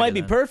Super Mega might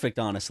be then. perfect,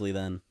 honestly.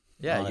 Then,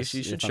 yeah, you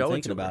should show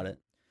it to about her. it.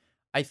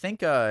 I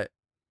think. I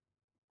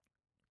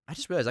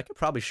just realized I could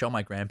probably show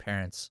my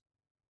grandparents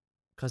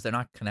because they're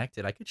not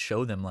connected. I could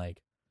show them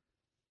like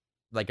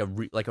a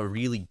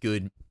really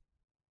good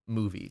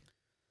movie.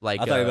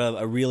 Like I thought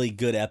about a really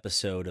good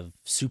episode of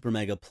Super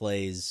Mega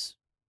Plays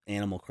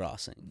Animal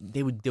Crossing.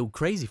 They would go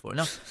crazy for it.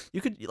 No,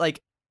 you could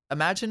like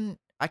imagine.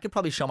 I could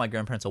probably show my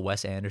grandparents a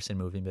Wes Anderson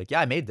movie and be like,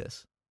 "Yeah, I made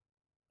this."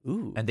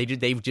 Ooh, and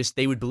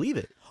they would believe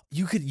it.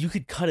 You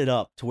could cut it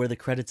up to where the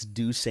credits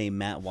do say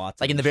Matt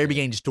Watson, like in the very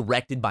beginning, just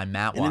directed by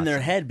Matt Watson. And in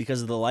their head,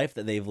 because of the life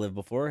that they've lived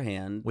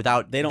beforehand,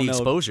 without they don't the know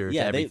exposure to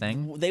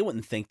everything, they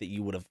wouldn't think that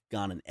you would have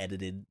gone and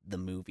edited the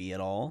movie at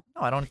all.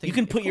 No, I don't think you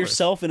can put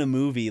yourself in a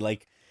movie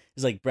like.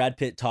 It's like Brad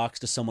Pitt talks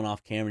to someone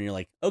off camera, and you're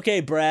like, "Okay,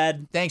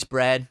 Brad, thanks,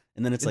 Brad."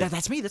 And then it's like,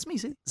 "That's me.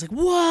 See, it's like,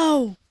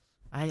 whoa."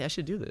 I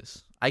should do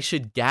this. I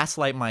should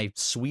gaslight my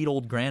sweet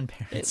old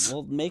grandparents.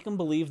 Well, make them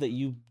believe that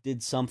you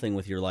did something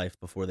with your life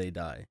before they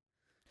die.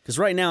 Because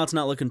right now, it's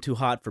not looking too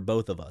hot for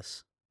both of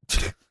us.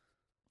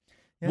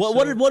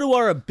 What do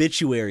our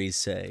obituaries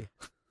say?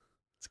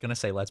 It's gonna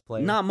say Let's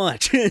Play. Not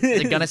much. Is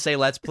it gonna say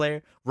Let's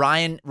Player?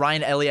 Ryan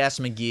Elias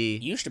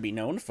McGee used to be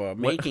known for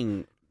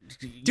making.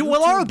 Dude,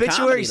 will our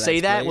obituaries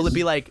say that? Plays. Will it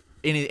be like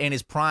in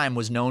his prime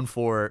was known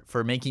for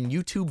making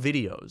YouTube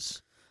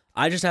videos?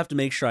 I just have to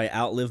make sure I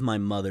outlive my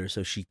mother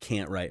so she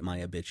can't write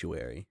my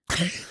obituary.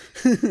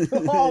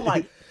 Oh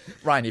my!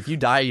 Ryan, if you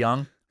die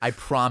young, I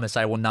promise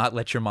I will not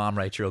let your mom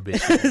write your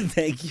obituary.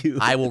 Thank you.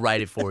 I will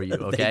write it for you.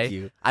 Okay. Thank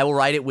you. I will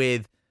write it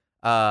with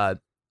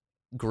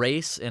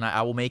grace, and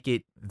I will make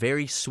it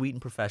very sweet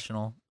and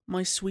professional.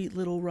 My sweet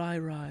little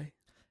Rai.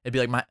 It'd be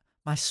like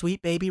my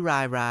sweet baby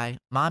Rai,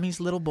 mommy's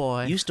little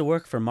boy, Used to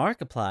work for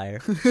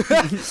Markiplier.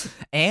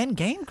 and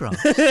Game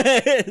Grumps.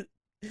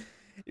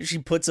 She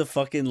puts a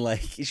URL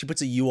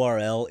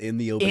in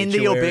the obituary. In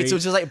the obituary,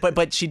 which is like,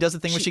 but she does the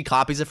thing where she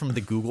copies it from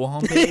the Google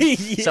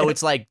homepage. Yeah. So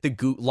it's like the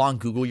long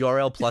Google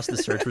URL plus the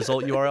search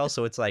result URL.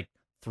 So it's like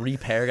 3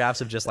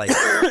 paragraphs of just like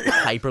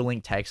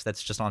hyperlink text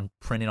that's just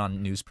printed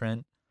on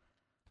newsprint.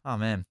 Oh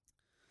man,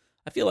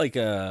 I feel like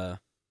I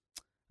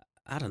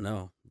don't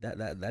know.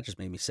 That just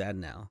made me sad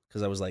now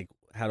because I was like,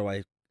 how do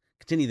I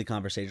continue the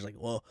conversation? Like,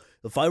 well,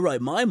 if I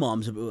write my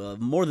mom's,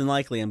 more than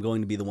likely I'm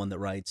going to be the one that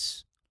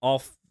writes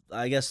all.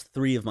 I guess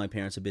 3 of my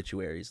parents'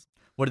 obituaries.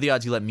 What are the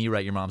odds you let me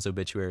write your mom's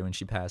obituary when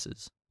she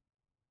passes?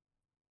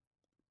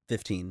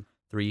 15.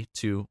 3,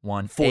 2,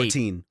 1,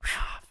 14.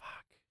 Ah,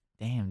 fuck.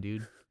 Damn,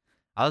 dude.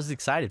 I was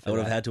excited for I would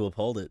that. have had to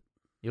uphold it.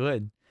 You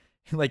would.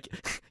 Like,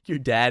 your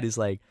dad is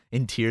like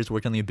in tears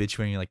working on the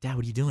obituary, and you're like, Dad,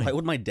 what are you doing? Why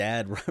would my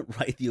dad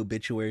write the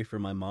obituary for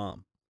my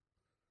mom?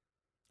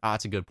 Ah,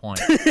 that's a good point.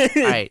 All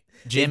right,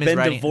 Jim They've is been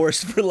writing.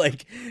 divorced for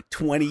like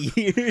 20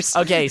 years.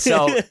 Okay,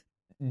 so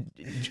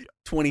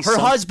 20. her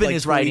husband like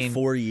is writing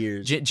 4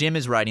 years. Jim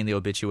is writing the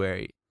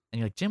obituary, and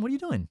you're like, Jim, what are you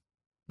doing?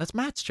 That's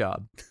Matt's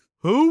job.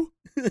 Who?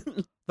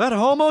 That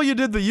homo you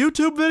did the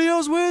YouTube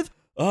videos with?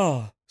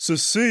 Ah,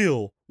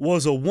 Cecile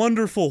was a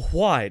wonderful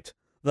white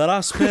that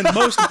I spent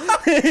most.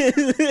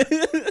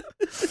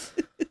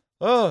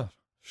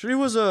 She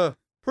was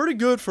pretty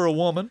good for a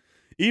woman.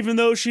 Even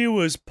though she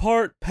was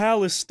part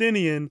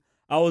Palestinian,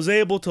 I was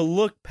able to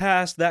look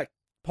past that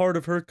part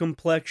of her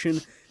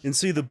complexion and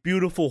see the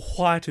beautiful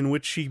white in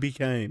which she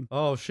became.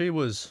 Oh, she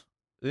was,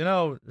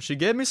 she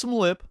gave me some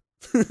lip,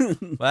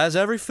 as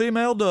every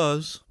female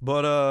does.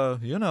 But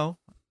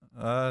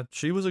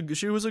she was a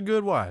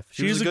good wife.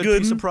 She's a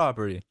good piece of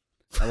property.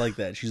 I like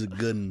that. She's a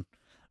good one.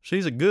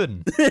 She's a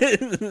good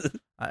one.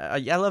 I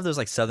love those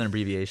like Southern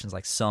abbreviations,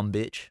 like some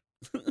bitch,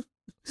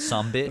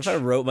 some bitch. If I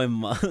wrote my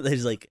mom,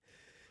 she's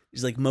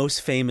like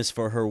most famous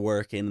for her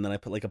work, and then I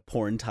put like a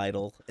porn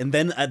title, and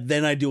then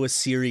I do a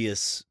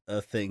serious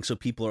thing, so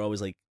people are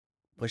always like,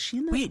 "Was she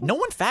in that?" Wait, no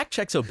one fact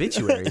checks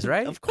obituaries,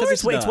 right? Of course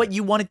it's not. what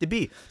you want it to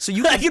be. So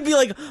I could be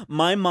like,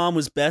 my mom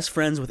was best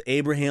friends with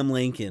Abraham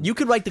Lincoln. You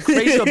could write the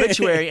crazy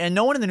obituary, and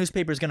no one in the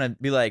newspaper is gonna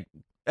be like,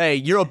 "Hey,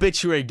 your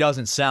obituary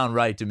doesn't sound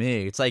right to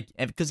me." It's like,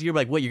 because you're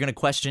like, what? You're gonna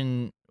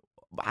question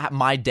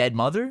my dead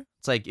mother?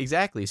 It's like,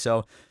 exactly.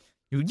 So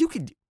you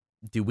could,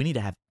 dude. We need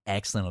to have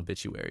excellent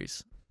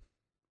obituaries.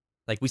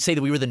 Like, we say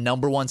that we were the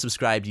 #1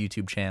 subscribed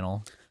YouTube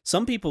channel.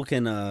 Some people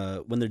can,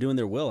 when they're doing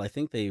their will, I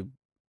think they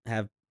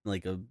have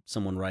like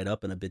someone write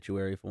up an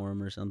obituary for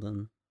them or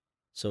something.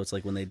 So it's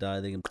like when they die,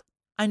 they can.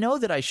 I know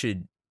that I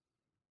should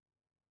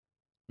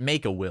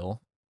make a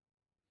will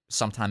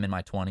sometime in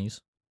my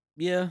 20s.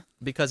 Yeah,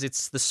 because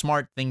it's the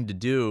smart thing to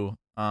do.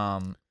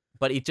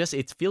 But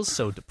it feels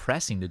so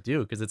depressing to do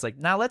because it's like,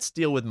 now let's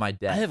deal with my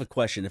death. I have a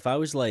question. If I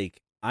was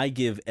like, I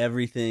give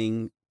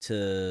everything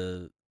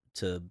to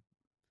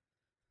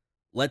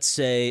let's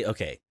say,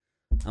 okay,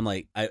 I'm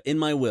like, in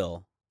my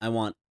will, I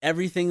want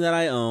everything that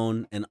I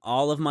own and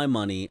all of my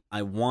money,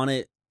 I want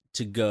it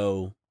to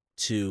go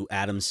to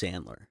Adam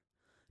Sandler.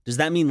 Does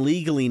that mean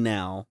legally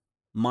now,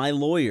 my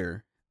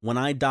lawyer, when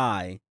I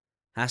die,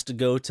 has to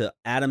go to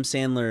Adam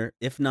Sandler?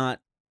 If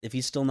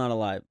he's still not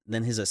alive,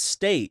 then his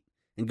estate,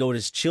 and go to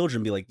his children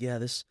and be like, yeah,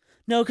 this...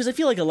 No, because I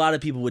feel like a lot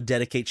of people would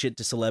dedicate shit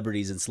to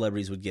celebrities and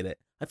celebrities would get it.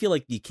 I feel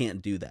like you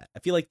can't do that. I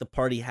feel like the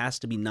party has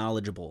to be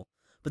knowledgeable.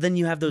 But then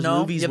you have those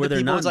movies where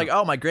they're not. It's like,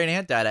 oh, my great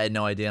aunt died. I had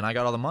no idea, and I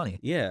got all the money.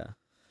 Yeah.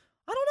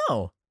 I don't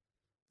know.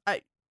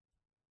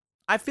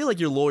 I feel like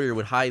your lawyer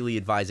would highly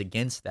advise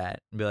against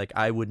that and be like,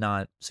 I would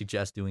not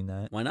suggest doing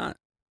that. Why not?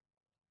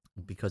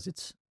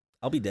 Because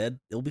I'll be dead.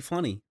 It'll be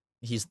funny.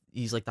 He's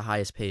like the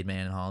highest paid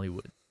man in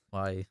Hollywood.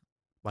 Why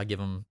give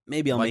him?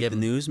 Maybe I'll make the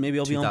news. Maybe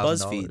I'll be on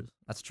BuzzFeed.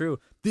 That's true.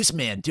 This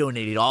man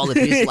donated all of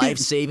his life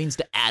savings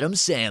to Adam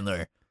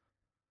Sandler,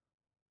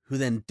 who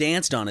then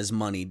danced on his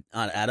money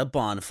at a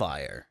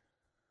bonfire.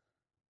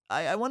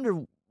 I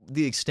wonder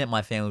the extent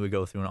my family would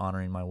go through in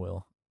honoring my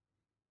will.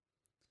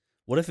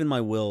 What if in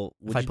my will...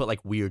 If I put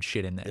like weird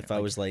shit in there. If I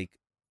was like,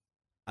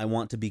 I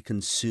want to be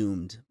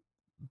consumed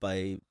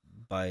by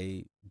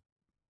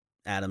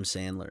Adam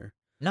Sandler.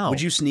 No.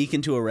 Would you sneak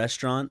into a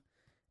restaurant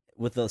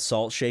with a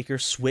salt shaker,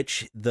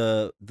 switch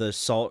the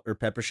salt or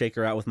pepper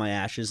shaker out with my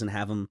ashes, and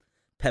have him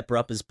pepper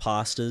up his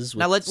pastas with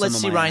now let's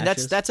see, Ryan.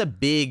 Ashes? That's a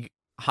big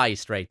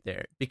heist right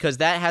there, because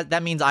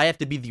that means I have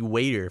to be the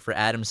waiter for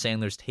Adam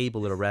Sandler's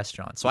table at a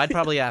restaurant. So I'd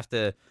probably have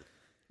to,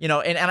 and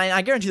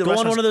I guarantee the Go on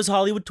restaurants- one of those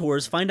Hollywood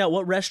tours, find out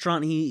what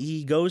restaurant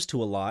he goes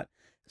to a lot.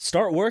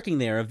 Start working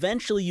there.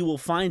 Eventually, you will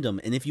find him.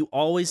 And if you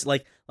always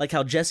like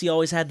how Jesse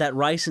always had that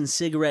rice and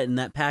cigarette in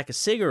that pack of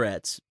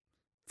cigarettes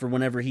for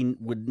whenever he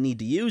would need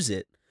to use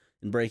it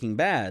in Breaking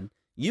Bad,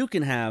 you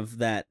can have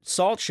that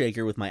salt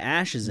shaker with my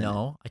ashes in it.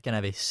 No, I can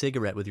have a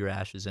cigarette with your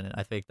ashes in it.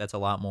 I think that's a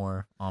lot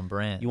more on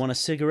brand. You want a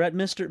cigarette,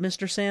 Mr.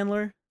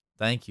 Sandler?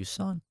 Thank you,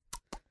 son.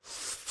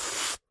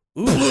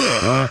 Ooh,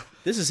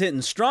 this is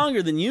hitting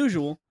stronger than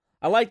usual.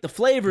 I like the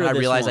flavor of I this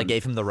realized one. I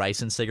gave him the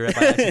rice and cigarette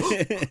by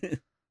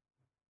accident.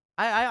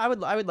 I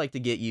would like to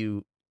get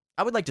you.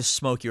 I would like to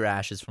smoke your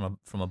ashes from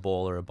a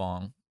bowl or a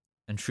bong,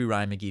 in true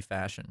Ryan McGee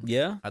fashion.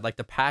 Yeah, I'd like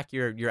to pack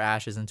your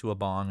ashes into a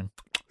bong and.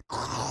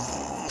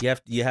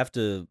 You have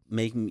to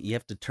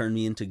turn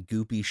me into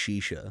goopy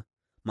shisha.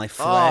 My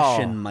flesh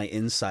and my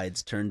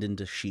insides turned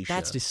into shisha.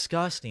 That's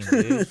disgusting,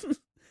 dude.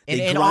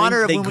 They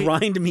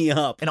grind me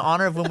up. In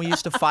honor of when we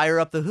used to fire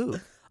up the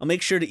hoop. I'll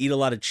make sure to eat a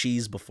lot of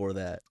cheese before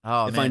that.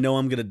 Oh, if man. I know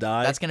I'm gonna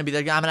die, That's gonna be.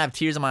 I'm gonna have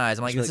tears in my eyes.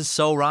 I'm like, this is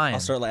so Ryan.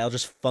 I'll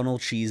just funnel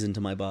cheese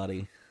into my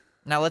body.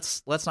 Now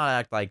let's not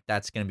act like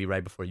that's gonna be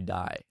right before you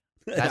die.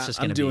 That's just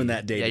gonna I'm doing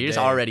that day. Yeah, to you're just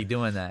day. already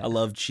doing that. I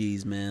love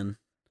cheese, man.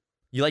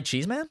 You like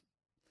cheese, man?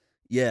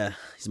 Yeah,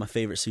 he's my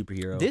favorite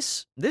superhero.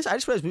 This I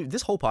just realized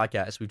this whole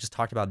podcast we've just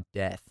talked about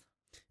death.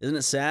 Isn't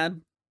it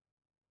sad?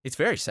 It's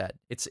very sad.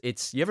 It's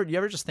you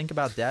ever just think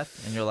about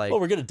death and you're like, Well,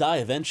 we're gonna die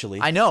eventually.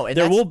 I know. And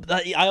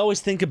I always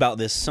think about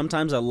this.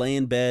 Sometimes I lay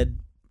in bed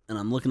and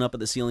I'm looking up at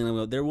the ceiling and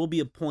I go, there will be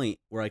a point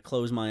where I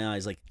close my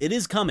eyes. Like, it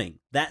is coming.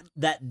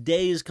 That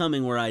day is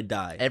coming where I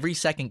die. every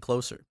second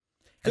closer. Could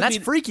And that's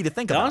be- freaky to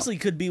think It about. honestly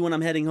could be when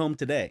I'm heading home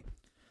today.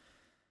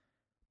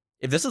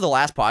 If this is the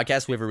last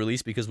podcast we ever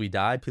released because we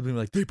died, people will be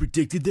like, they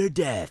predicted their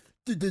death.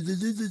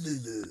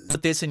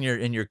 Put this in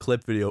your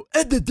clip video.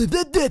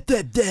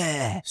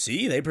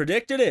 See, they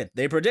predicted it.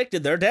 They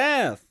predicted their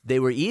death. They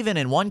were even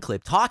in one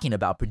clip talking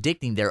about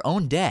predicting their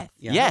own death.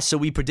 Yeah. Yeah, so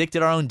we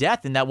predicted our own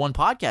death in that one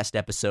podcast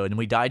episode, and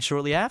we died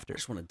shortly after. I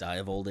just want to die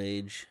of old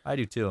age. I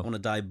do I too. want to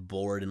die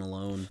bored and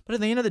alone. But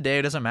at the end of the day,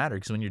 it doesn't matter,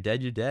 because when you're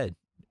dead, you're dead.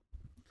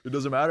 It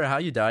doesn't matter how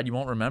you died. You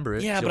won't remember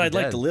it. Yeah, You'll but be I'd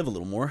like dead. to live a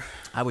little more.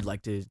 I would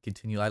like to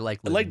continue. I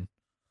like I like- living.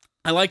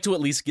 I like to at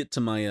least get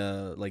to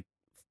my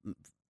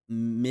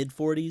mid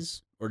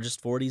 40s or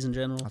just 40s in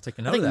general. I'll take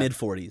a I note think of that. mid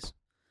 40s.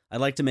 I'd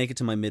like to make it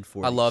to my mid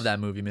 40s. I love that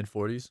movie,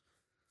 mid-40s.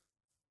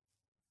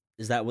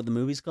 Is that what the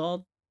movie's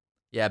called?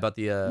 Yeah, about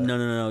the...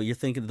 No. You're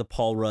thinking of the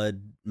Paul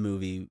Rudd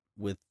movie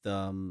with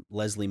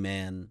Leslie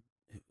Mann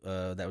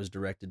that was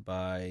directed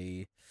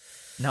by...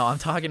 No, I'm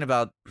talking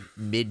about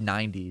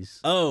mid-90s.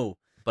 Oh,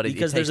 But it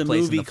because takes there's a place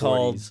in movie the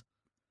called 40s.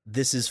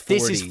 This Is 40.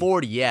 This is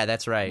 40. Yeah,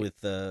 that's right. With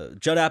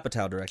Judd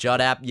Apatow directed. Judd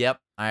App. Yep.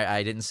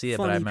 I didn't see it,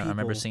 but I Funny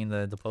remember People. seeing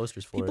the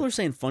posters for People it. are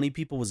saying Funny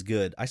People was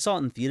good. I saw it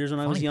in theaters when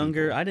I was Funny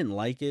younger. People? I didn't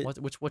like it.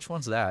 Which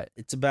one's that?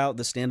 It's about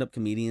the stand-up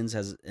comedians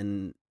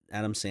and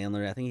Adam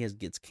Sandler. I think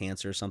gets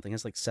cancer or something.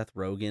 It's like Seth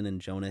Rogen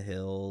and Jonah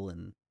Hill,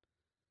 and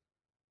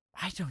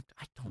I don't.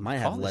 it might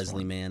have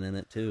Leslie Mann in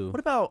it too. What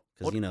about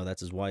Because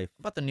that's his wife.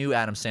 about the new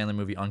Adam Sandler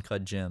movie,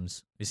 Uncut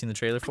Gems? Have you seen the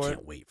trailer for I it?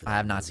 can't wait for that. I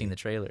have not movie. seen the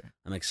trailer,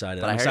 I'm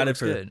excited. but I'm I heard it excited looks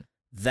for good.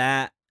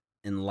 that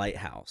and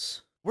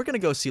Lighthouse. We're gonna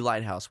go see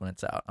Lighthouse when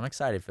it's out. I'm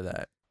excited for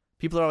that.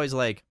 People are always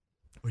like,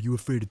 "Are you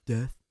afraid of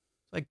death?"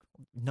 Like,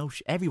 no,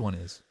 everyone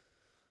is.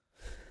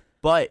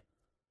 But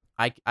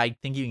I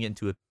think you can get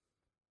into it.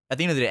 At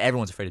the end of the day,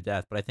 everyone's afraid of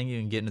death. But I think you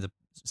can get into the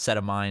set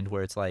of mind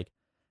where it's like,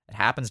 it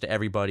happens to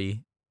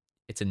everybody.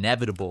 It's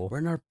inevitable. We're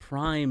in our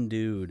prime,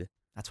 dude.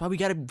 That's why we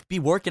gotta be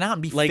working out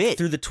and be Like fit.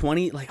 through the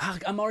 20. Like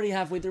I'm already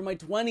halfway through my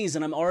 20s,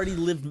 and I'm already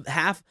lived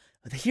half.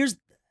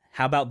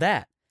 How about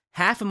that?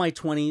 Half of my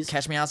 20s.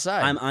 Catch me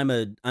outside. I'm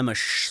a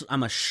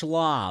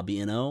schlob,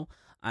 you know.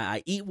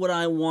 I eat what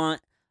I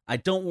want. I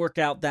don't work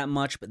out that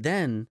much, but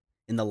then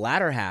in the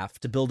latter half,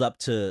 to build up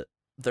to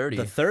 30.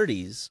 the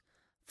 30s,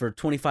 for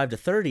 25 to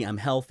 30, I'm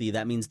healthy.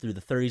 That means through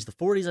the 30s, the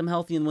 40s, I'm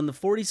healthy, and when the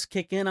 40s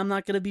kick in, I'm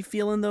not going to be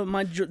feeling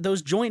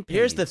those joint pains.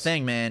 Here's the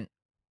thing, man.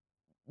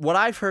 What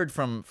I've heard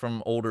from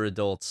older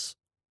adults,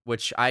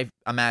 which I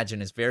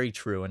imagine is very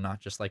true and not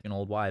just like an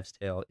old wives'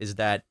 tale, is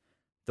that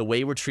the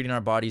way we're treating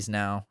our bodies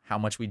now, how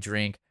much we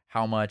drink,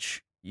 how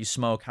much you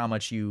smoke, how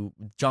much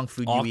junk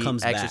food All you eat,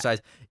 comes back.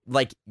 exercise,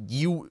 like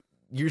you're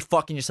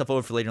fucking yourself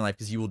over for later in life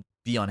because you will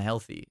be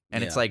unhealthy.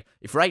 And it's Yeah. like,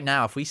 if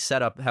we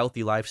set up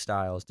healthy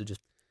lifestyles to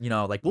just,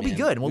 like we'll be Man,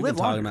 good and we'll we've live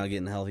been talking longer. about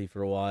getting healthy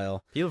for a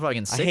while. People are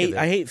fucking I sick hate of it.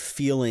 I hate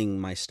feeling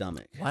my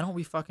stomach. Why don't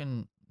we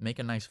fucking make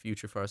a nice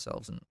future for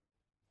ourselves and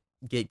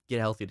get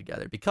healthy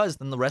together? Because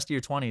then the rest of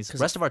your 20s,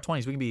 rest of our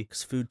 20s, we can be.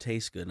 Because food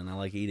tastes good, and I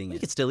like eating You it.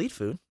 can still eat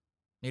food.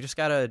 You just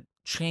gotta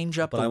change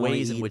up But the I wanna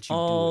ways in eat which you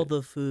all do it.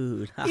 the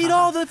food. Eat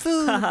all the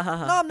food.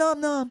 Nom nom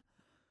nom.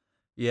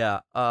 Yeah.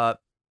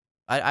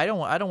 I don't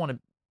want to,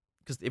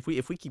 because if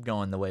we keep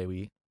going the way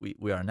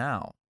we are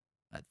now,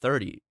 at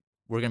 30,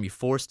 we're gonna be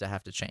forced to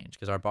have to change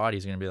because our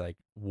bodies are gonna be like,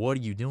 what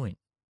are you doing?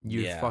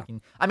 You're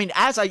fucking. I mean,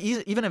 as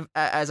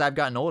I've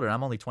gotten older,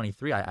 I'm only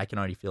 23. I can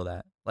already feel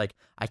that. Like,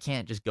 I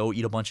can't just go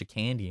eat a bunch of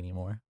candy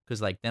anymore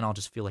because like then I'll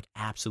just feel like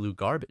absolute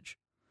garbage.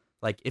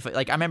 Like if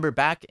I remember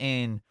back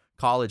in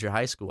college or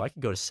high school, I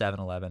could go to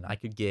 7-Eleven. I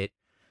could get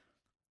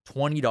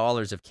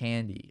 $20 of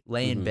candy,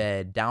 lay in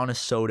bed, down a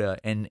soda,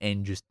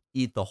 and just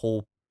eat the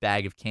whole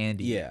bag of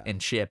candy and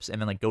chips, and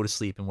then like go to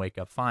sleep and wake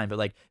up fine. But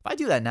like if I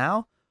do that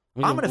now,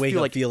 I'm gonna wake feel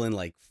up like feeling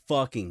like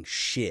fucking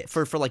shit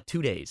for like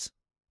 2 days.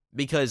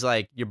 Because,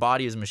 like, your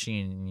body is a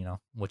machine, you know,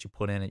 what you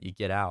put in it, you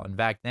get out. And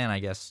back then, I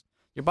guess,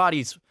 your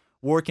body's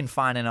working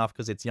fine enough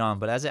because it's young.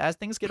 But as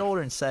things get older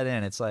and set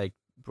in, it's like,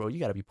 bro, you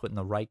got to be putting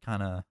the right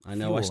kind of I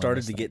know. I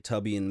started to get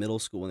tubby in middle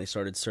school when they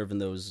started serving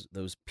those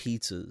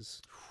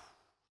pizzas.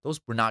 Those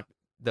were not...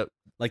 the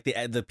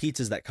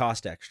pizzas that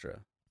cost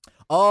extra.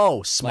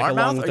 Oh, Smart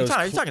Mouth?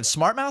 Are you talking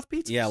Smart Mouth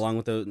pizzas? Yeah, along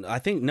with those... I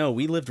think, no,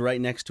 we lived right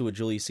next to a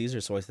Julius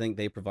Caesar, so I think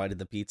they provided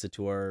the pizza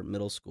to our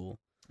middle school.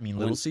 You mean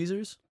Little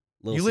Caesars?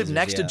 Little live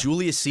next to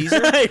Julius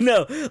Caesar? I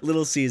know,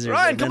 Little Caesars.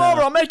 Ryan, come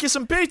over, I'll make you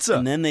some pizza.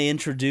 And then they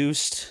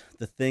introduced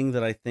the thing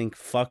that I think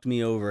fucked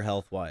me over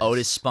health-wise.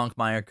 Otis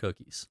Spunkmeyer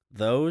cookies.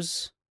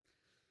 Those,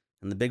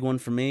 and the big one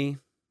for me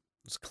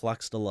was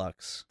Clux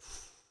Deluxe.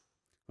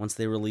 Once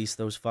they released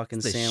those fucking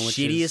sandwiches.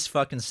 The shittiest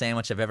fucking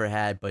sandwich I've ever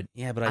had, but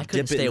yeah, but I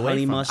couldn't dip it stay in away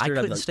honey from mustard. it.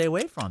 I couldn't stay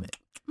away from it.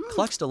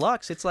 Clux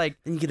Deluxe, it's like...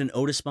 Then you get an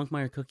Otis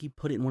Spunkmeyer cookie,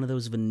 put it in one of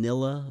those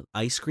vanilla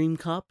ice cream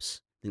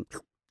cups, then...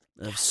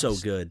 That's so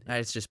good.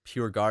 It's just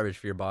pure garbage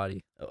for your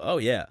body. Oh,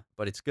 yeah.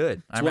 But it's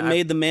good. It's what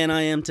made the man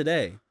I am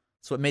today.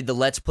 It's what made the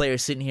Let's Player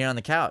sitting here on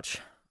the couch.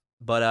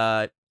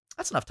 But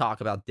that's enough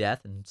talk about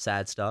death and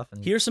sad stuff.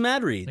 And here's some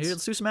ad reads.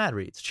 Let's do some ad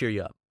reads. Cheer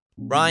you up.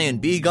 Ryan,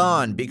 be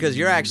gone, because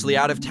you're actually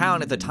out of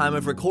town at the time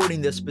of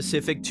recording this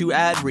specific 2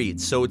 ad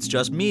reads, so it's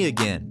just me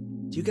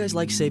again. Do you guys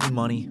like saving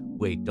money?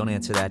 Wait, don't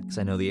answer that, because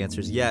I know the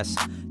answer is yes.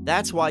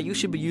 That's why you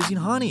should be using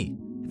Honey.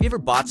 Have you ever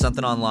bought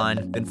something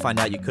online, then find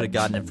out you could have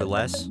gotten it for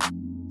less?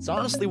 It's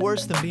honestly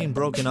worse than being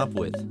broken up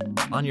with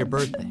on your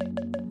birthday.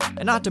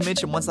 And not to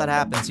mention, once that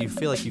happens, you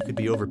feel like you could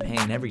be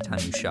overpaying every time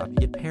you shop.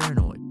 You get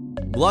paranoid.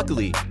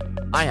 Luckily,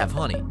 I have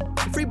Honey,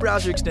 a free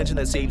browser extension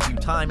that saves you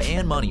time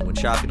and money when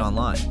shopping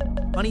online.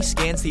 Honey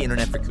scans the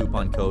internet for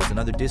coupon codes and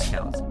other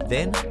discounts.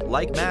 Then,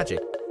 like magic,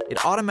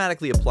 it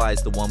automatically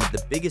applies the one with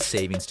the biggest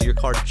savings to your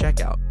cart at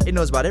checkout. It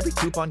knows about every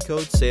coupon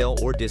code, sale,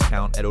 or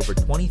discount at over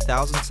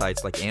 20,000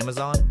 sites like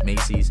Amazon,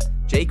 Macy's,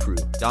 J.Crew,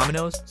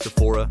 Domino's,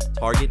 Sephora,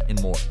 Target,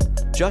 and more.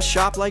 Just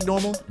shop like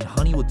normal, and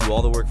Honey will do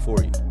all the work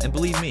for you. And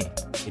believe me,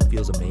 it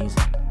feels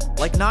amazing.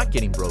 Like not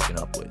getting broken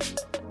up with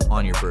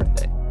on your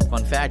birthday.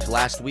 Fun fact,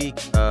 last week,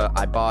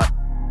 I bought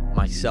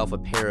myself a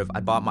pair of...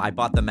 I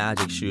bought the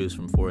Magic shoes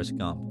from Forrest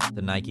Gump,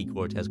 the Nike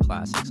Cortez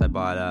Classics. I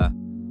bought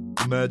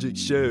the Magic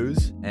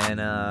shoes,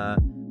 and I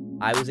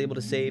was able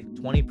to save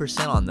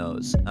 20% on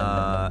those.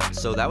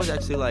 So that was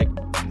actually like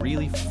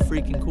really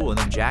freaking cool. And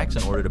then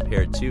Jackson ordered a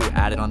pair too,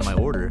 added onto my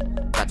order,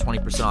 got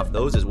 20% off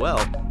those as well.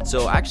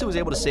 So I actually was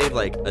able to save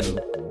like a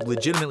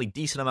legitimately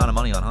decent amount of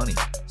money on Honey.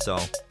 So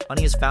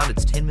Honey has found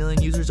its 10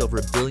 million users over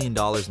 $1 billion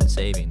in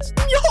savings.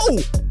 Yo!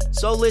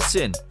 So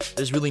listen,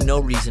 there's really no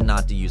reason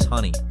not to use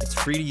Honey. It's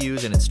free to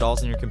use and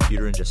installs on your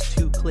computer in just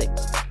 2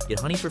 clicks.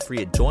 Get Honey for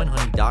free at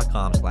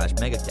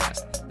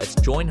joinhoney.com/megacast. That's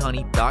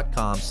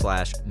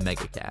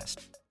joinhoney.com/megacast.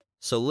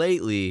 So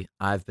lately,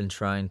 I've been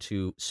trying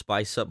to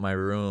spice up my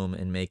room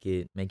and make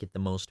it the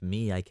most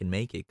me I can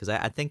make it. Because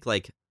I think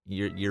like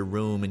your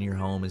room and your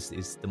home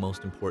is the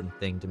most important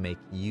thing to make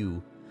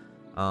you.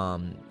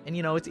 And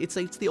you know,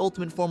 it's the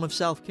ultimate form of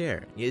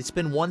self-care. It's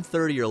been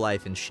 1/3 of your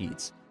life in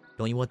sheets.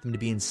 Don't you want them to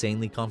be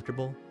insanely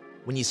comfortable?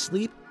 When you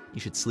sleep,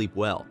 you should sleep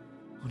well.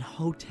 On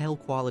hotel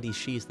quality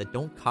sheets that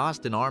don't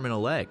cost an arm and a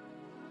leg.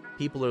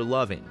 People are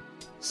loving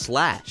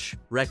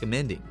 /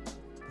 recommending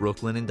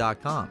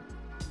brooklinen.com.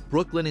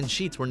 Brooklinen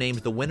sheets were named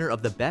the winner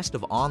of the Best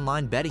of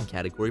Online Bedding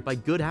category by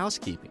Good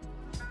Housekeeping.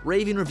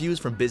 Raving reviews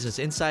from Business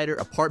Insider,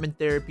 Apartment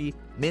Therapy,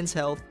 Men's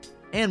Health,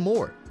 and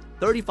more.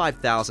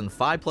 35,000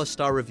 5+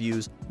 star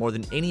reviews, more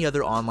than any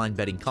other online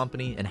bedding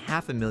company, and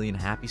 500,000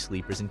 happy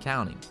sleepers and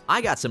counting. I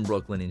got some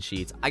Brooklinen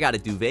sheets. I got a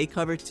duvet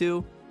cover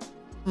too.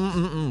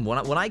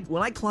 When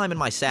I climb in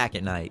my sack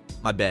at night,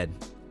 my bed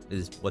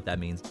is what that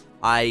means.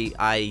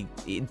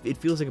 It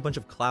feels like a bunch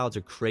of clouds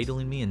are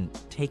cradling me and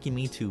taking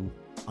me to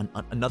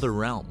another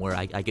realm where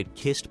I get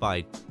kissed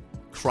by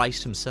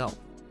Christ himself.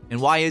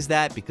 And why is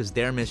that? Because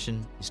their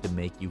mission is to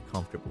make you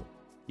comfortable.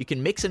 You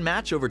can mix and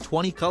match over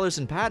 20 colors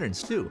and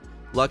patterns too.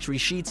 Luxury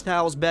sheets,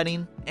 towels,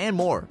 bedding, and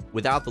more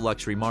without the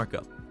luxury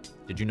markup.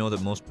 Did you know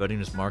that most bedding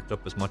is marked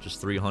up as much as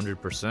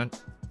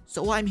 300%?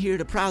 So I'm here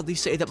to proudly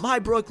say that my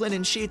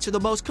Brooklinen sheets are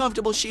the most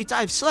comfortable sheets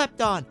I've slept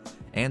on.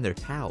 And their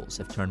towels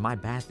have turned my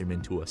bathroom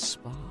into a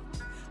spa.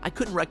 I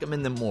couldn't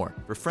recommend them more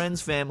for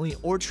friends, family,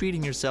 or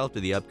treating yourself to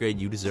the upgrade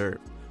you deserve.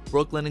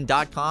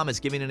 Brooklinen.com is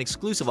giving an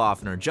exclusive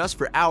offer just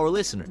for our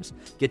listeners.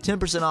 Get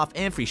 10% off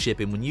and free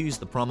shipping when you use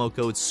the promo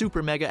code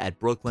SUPERMEGA at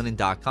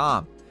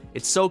Brooklinen.com.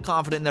 It's so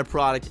confident in their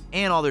product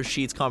and all their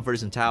sheets,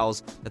 comforters, and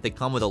towels that they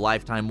come with a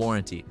lifetime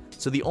warranty.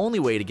 So the only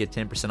way to get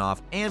 10%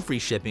 off and free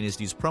shipping is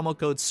to use promo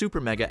code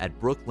SUPERMEGA at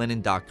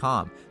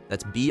brooklinen.com.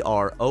 That's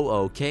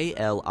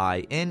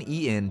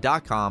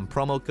BROOKLINEN.com,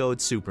 promo code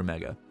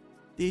SUPERMEGA.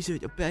 These are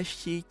the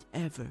best sheets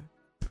ever.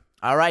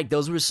 All right,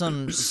 those were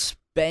some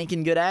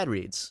spanking good ad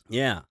reads.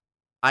 Yeah.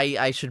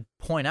 I should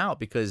point out,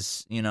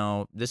 because,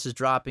 this is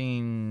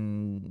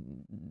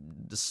dropping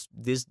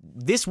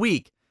this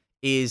week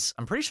is,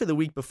 I'm pretty sure, the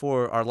week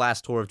before our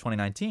last tour of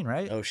 2019,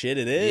 right? Oh, shit,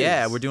 it is.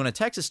 Yeah, we're doing a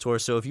Texas tour,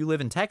 so if you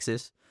live in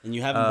Texas... And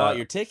you haven't bought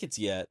your tickets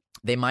yet.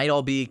 They might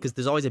all be, because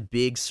there's always a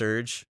big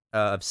surge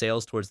of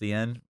sales towards the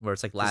end, where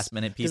it's like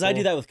last-minute people. Because I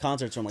do that with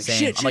concerts, where I'm like,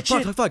 saying,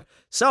 fuck.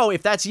 So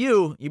if that's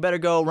you better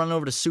go run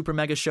over to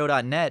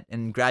supermegashow.net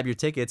and grab your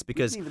tickets,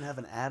 because... We didn't even have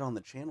an ad on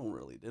the channel,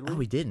 really, did we? Oh,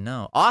 we didn't,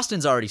 no.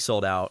 Austin's already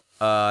sold out.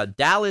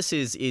 Dallas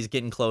is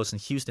getting close,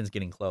 and Houston's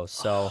getting close.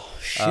 So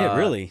shit,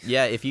 really?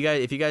 Yeah, if you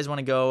guys want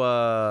to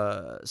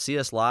go see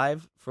us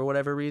live for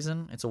whatever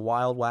reason, it's a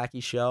wild,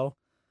 wacky show.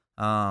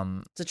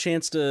 It's a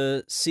chance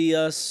to see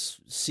us,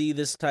 see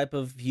this type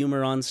of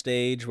humor on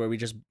stage where we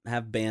just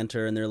have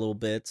banter and their little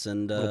bits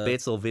and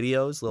little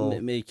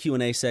videos, maybe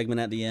Q&A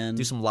segment at the end.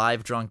 Do some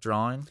live drunk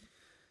drawing.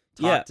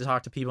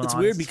 Talk to people. It's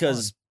weird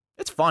because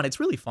it's fun. It's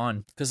really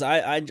fun because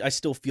I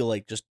still feel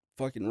like just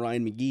fucking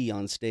Ryan McGee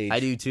on stage. I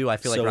do too. I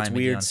feel like Ryan it's McGee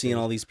weird on seeing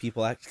stage. all these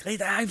people act.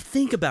 I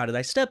think about it.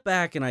 I step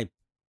back and I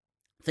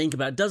think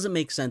about it. It doesn't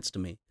make sense to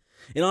me.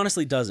 It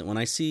honestly doesn't. When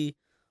I see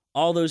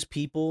all those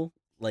people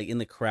like in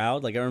the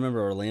crowd, like I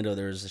remember Orlando,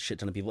 there was a shit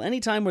ton of people.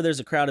 Anytime where there's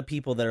a crowd of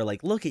people that are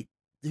like, look at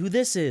who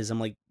this is, I'm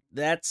like,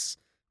 that's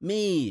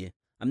me.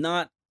 I'm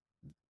not.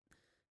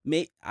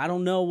 I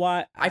don't know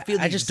why. I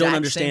just don't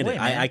understand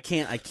it. I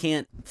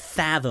can't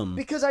fathom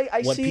because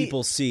I what see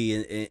people see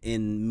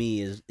in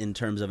me as in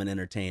terms of an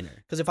entertainer.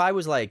 Because if I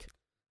was like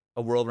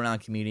a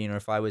world-renowned comedian, or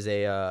if I was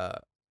a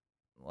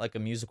like a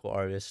musical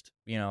artist,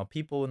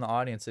 people in the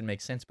audience, it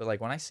makes sense. But like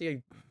when I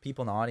see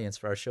people in the audience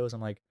for our shows,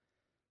 I'm like,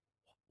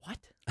 what?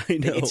 I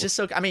know. It's just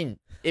so. I mean,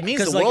 it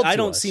means the like, world. I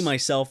don't to us. see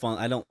myself on.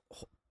 I don't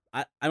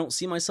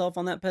see myself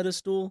on that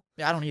pedestal.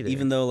 Yeah, I don't either.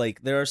 Even though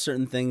like there are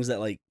certain things that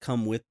like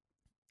come with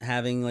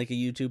having like a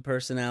YouTube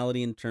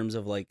personality in terms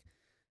of like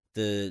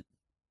the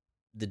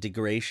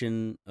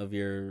degradation of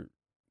your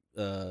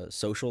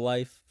social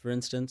life, for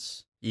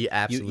instance. Yeah,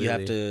 absolutely. You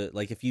have to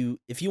like if you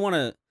want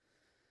to.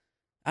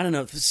 I don't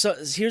know. So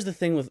here's the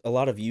thing with a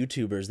lot of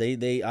YouTubers: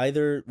 they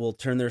either will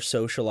turn their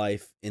social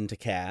life into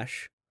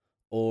cash,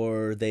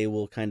 or they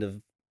will kind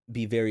of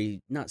be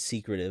very not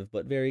secretive,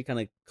 but very kind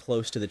of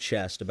close to the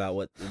chest about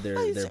what their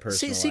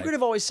personal.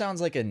 Secretive life. Always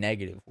sounds like a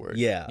negative word.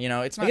 Yeah,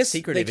 it's not I guess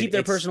secretive. They keep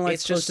their personal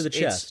life close to the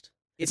chest.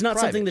 It's not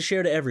private. something to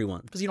share to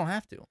everyone because you don't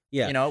have to.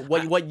 Yeah,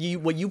 what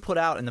you put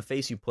out and the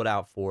face you put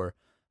out for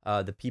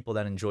the people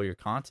that enjoy your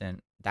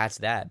content. That's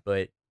that.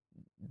 But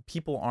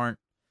people aren't.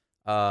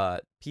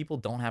 People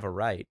don't have a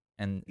right,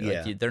 and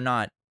they're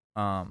not.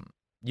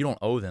 You don't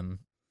owe them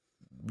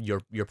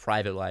your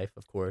private life,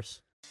 of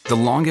course. The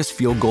longest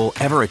field goal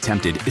ever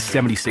attempted is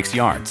 76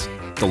 yards.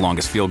 The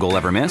longest field goal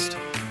ever missed?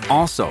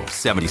 Also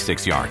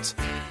 76 yards.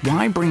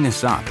 Why bring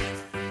this up?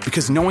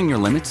 Because knowing your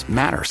limits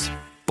matters,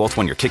 both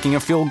when you're kicking a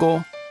field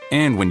goal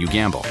and when you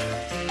gamble.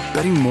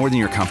 Betting more than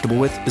you're comfortable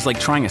with is like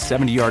trying a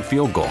 70-yard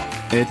field goal.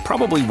 It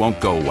probably won't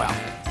go well.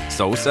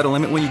 So set a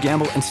limit when you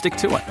gamble and stick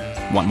to it.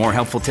 Want more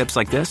helpful tips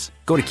like this?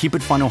 Go to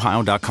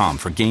keepitfunohio.com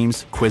for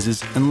games,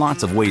 quizzes, and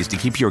lots of ways to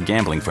keep your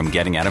gambling from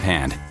getting out of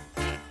hand.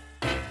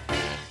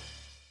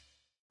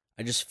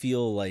 I just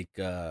feel like,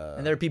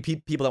 and there are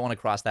people that want to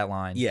cross that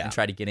line, and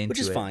try to get into it, which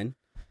is fine,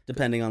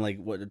 depending on like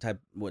what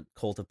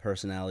cult of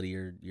personality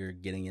you're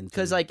getting into.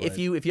 Because like if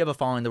you have a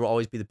following, there will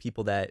always be the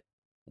people that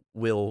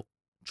will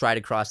try to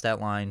cross that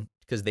line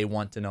because they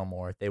want to know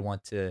more. They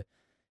want to,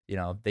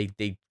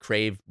 they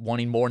crave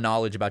wanting more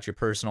knowledge about your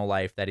personal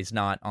life that is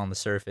not on the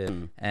surface,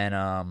 and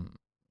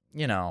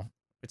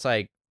it's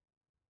like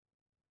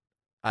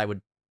I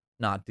would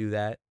not do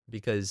that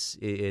because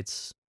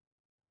it's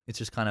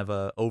just kind of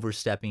a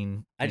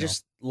overstepping. I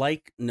just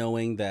like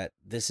knowing that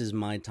this is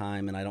my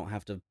time and I don't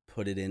have to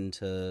put it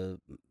into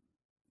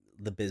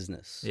the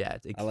business. Yeah,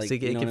 it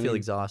can feel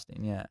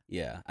exhausting. Yeah.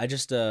 Yeah. I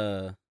just,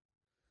 I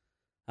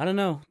don't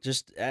know.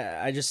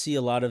 I just see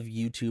a lot of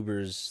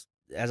YouTubers,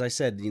 as I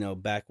said,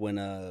 back when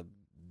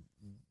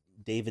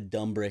David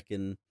Dumbrick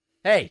and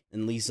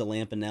Lisa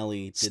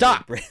Lampanelli.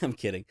 Stop! I'm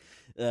kidding.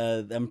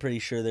 I'm pretty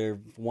sure they're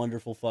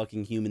wonderful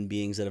fucking human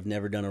beings that have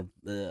never done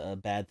a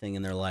bad thing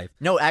in their life.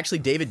 No, actually,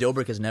 David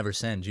Dobrik has never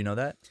sinned. Do you know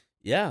that?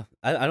 Yeah.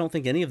 I don't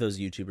think any of those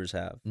YouTubers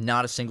have.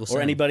 Not a single sin.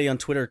 Or anybody on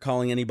Twitter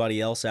calling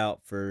anybody else out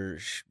for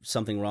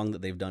something wrong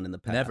that they've done in the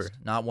past. Never.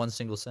 Not one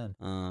single sin.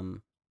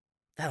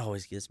 That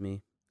always gets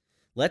me.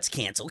 Let's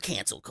cancel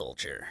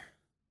culture.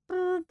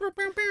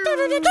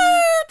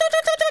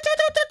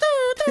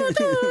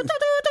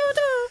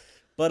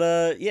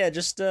 But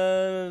just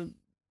I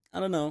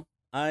don't know.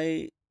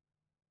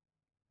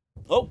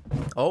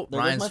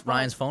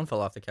 Ryan's phone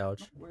fell off the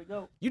couch. Where'd it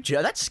go?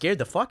 That scared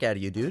the fuck out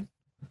of you, dude.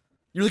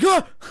 You're like,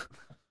 ah!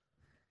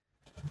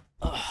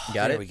 Oh,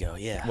 Got there it? we go.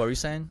 Yeah. What were you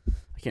saying?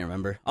 I can't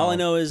remember. All I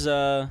know is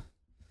I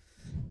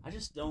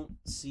just don't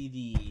see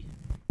the.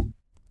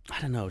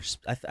 I don't know. Just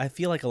I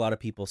feel like a lot of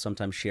people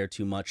sometimes share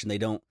too much, and they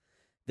don't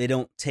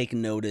take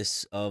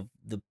notice of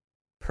the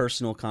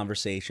personal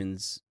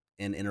conversations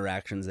and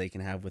interactions they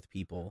can have with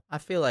people. I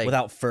feel like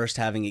without first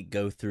having it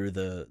go through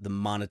the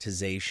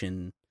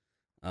monetization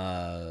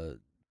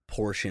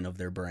portion of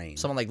their brain.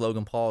 someone like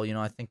Logan Paul,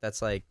 I think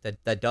that's like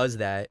that does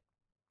that.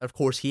 Of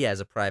course, he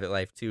has a private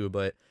life too,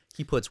 but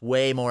he puts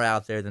way more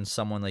out there than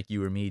someone like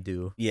you or me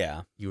do.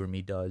 Yeah, You or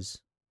me does.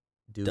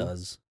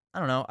 does. I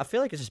don't know. I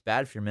feel like it's just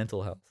bad for your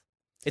mental health.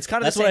 It's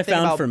kind of That's the same what I thing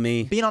found about for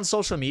me. being on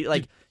social media.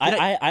 Like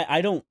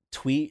I don't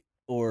tweet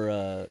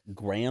or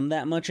gram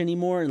that much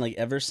anymore, and like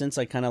ever since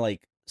I kind of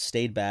like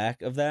stayed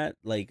back of that,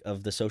 like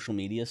of the social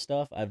media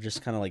stuff, I've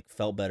just kind of like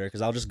felt better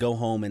because I'll just go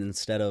home and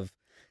instead of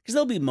because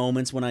there'll be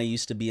moments when I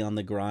used to be on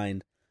the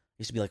grind.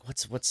 I used to be like,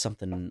 what's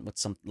something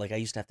like I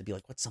used to have to be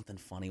like, what's something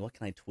funny? What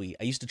can I tweet?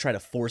 I used to try to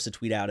force a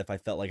tweet out if I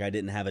felt like I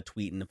didn't have a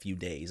tweet in a few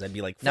days. I'd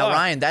be like, fuck. now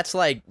Ryan, that's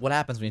like what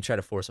happens when you try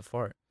to force a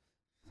fart.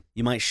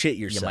 You might shit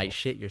yourself. You might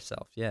shit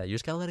yourself. Yeah, you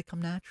just gotta let it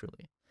come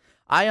naturally.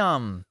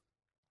 I'm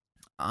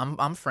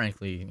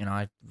frankly,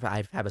 I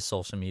have a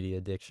social media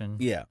addiction.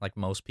 Yeah, like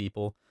most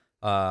people.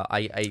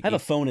 I have a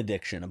phone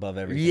addiction above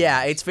everything.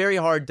 Yeah, else. it's very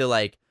hard to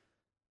like.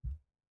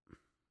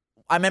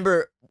 I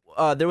remember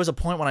there was a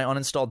point when I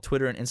uninstalled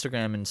Twitter and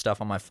Instagram and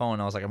stuff on my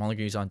phone. I was like, I'm only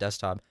gonna use it on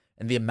desktop.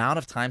 And the amount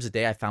of times a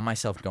day I found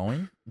myself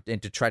going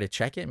and to try to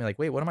check it and be like,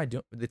 wait, what am I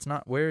doing? It's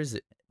not. Where is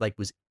it? Like,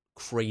 was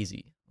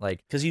crazy.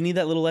 Like, because you need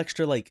that little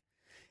extra like.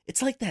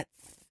 It's like that,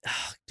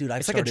 dude.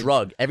 It's like a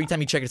drug. Every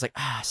time you check it, it's like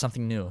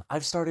something new.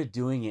 I've started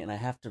doing it, and I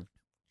have to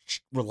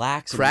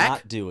relax Crack? and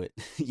not do it.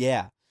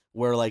 Yeah,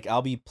 where like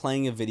I'll be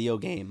playing a video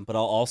game, but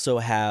I'll also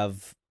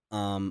have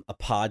a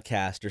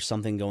podcast or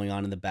something going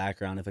on in the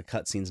background. If a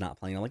cutscene's not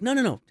playing, I'm like,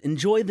 no.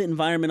 Enjoy the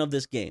environment of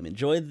this game.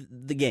 Enjoy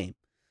the game.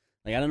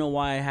 Like I don't know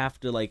why I have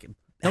to like.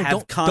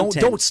 Have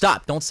content. Don't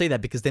stop. Don't say that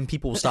because then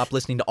people will stop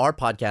listening to our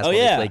podcast while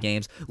they play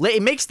games.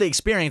 It makes the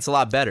experience a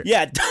lot better.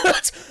 Yeah, it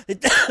does.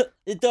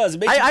 It does.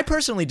 I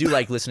personally do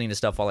like listening to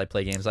stuff while I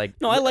play games. Like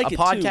I like a it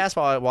podcast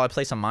too. while I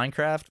play some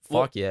Minecraft.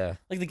 Fuck yeah.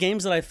 Like the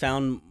games that I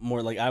found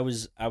more like I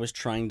was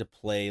trying to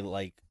play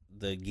like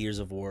the Gears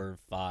of War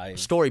 5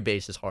 story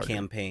based is hard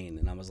campaign,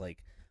 and I was like,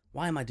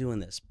 why am I doing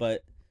this?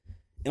 But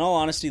in all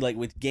honesty, like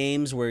with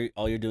games where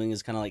all you're doing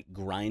is kind of like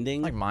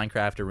grinding, like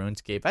Minecraft or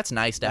RuneScape, that's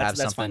nice to have.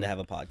 That's fine to have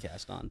a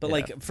podcast on. But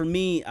like for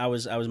me, I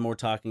was more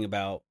talking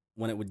about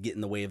when it would get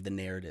in the way of the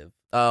narrative.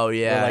 Oh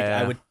yeah, like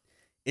I would.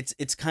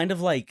 It's kind of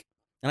like,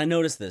 and I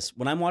noticed this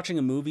when I'm watching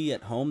a movie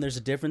at home. There's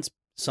a difference.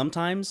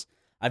 Sometimes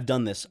I've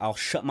done this. I'll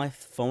shut my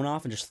phone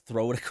off and just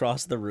throw it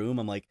across the room.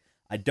 I'm like,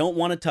 I don't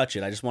want to touch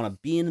it. I just want to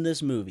be in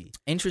this movie.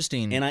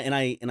 Interesting. And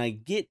I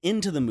get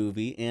into the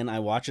movie and I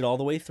watch it all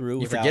the way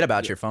through. You forget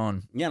about your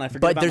phone. Yeah, and I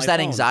forget but about there's my that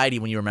phone. anxiety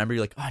when you remember.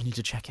 You're like, I need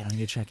to check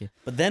it.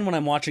 But then when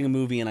I'm watching a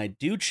movie and I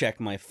do check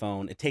my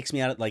phone, it takes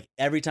me out of, like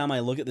every time I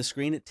look at the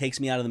screen, it takes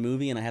me out of the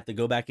movie and I have to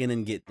go back in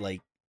and get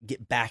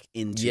back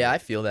into it. Yeah, I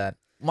feel that.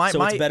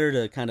 It's better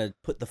to kind of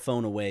put the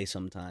phone away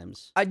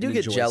sometimes. I do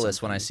get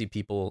jealous when I see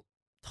people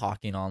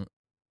talking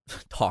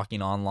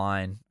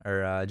online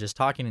or just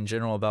talking in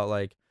general about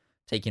like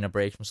taking a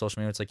break from social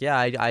media. It's like, yeah,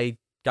 I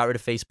got rid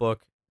of Facebook,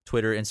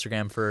 Twitter,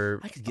 Instagram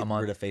for I could a get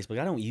month. rid of Facebook.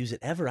 I don't use it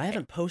ever. I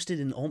haven't posted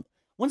in.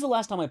 When's the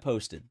last time I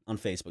posted on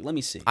Facebook? Let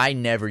me see. I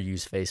never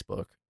use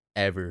Facebook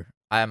ever.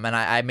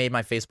 I made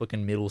my Facebook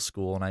in middle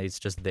school and it's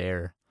just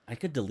there. I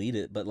could delete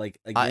it, but like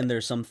again,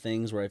 there's some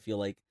things where I feel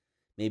like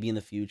maybe in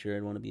the future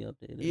I'd want to be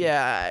updated.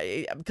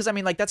 Yeah, because I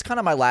mean, like that's kind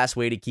of my last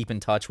way to keep in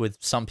touch with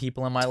some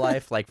people in my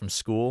life, like from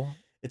school.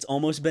 It's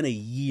almost been a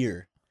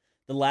year.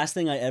 The last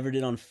thing I ever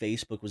did on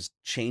Facebook was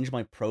change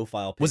my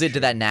profile picture. Was it to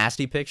that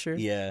nasty picture?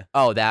 Yeah.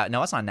 Oh,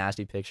 no, it's not a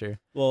nasty picture.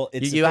 Well,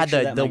 it's you a had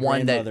picture that the my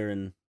one that grandmother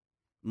and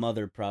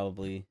mother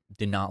probably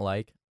did not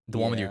like. The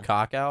one with your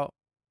cock out.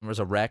 There was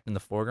a wreck in the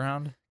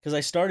foreground. Because I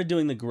started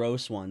doing the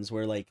gross ones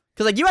where like.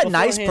 Because like you had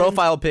nice beforehand-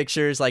 profile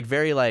pictures, like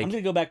very like. I'm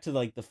gonna go back to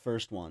like the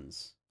first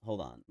ones. Hold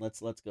on.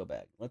 Let's go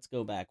back. Let's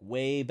go back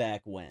way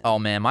back when. Oh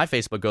man, my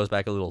Facebook goes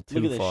back a little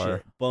too Look at far. this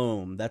shit.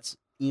 Boom. That's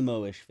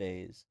emo-ish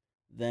phase.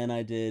 Then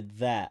I did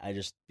that. I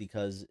just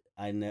because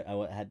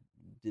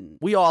didn't.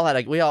 We all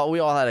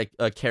had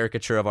a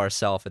caricature of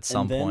ourselves at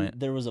some point.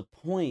 There was a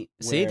point.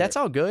 See, that's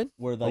all good.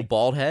 Where like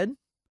bald head.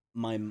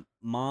 My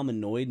mom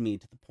annoyed me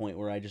to the point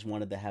where I just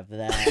wanted to have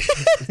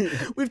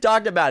that. We've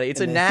talked about it.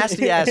 It's a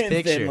nasty ass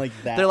picture. Like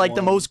they're like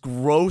the most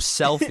gross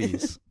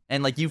selfies.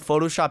 And like you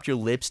photoshopped your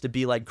lips to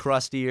be like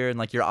crustier and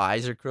like your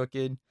eyes are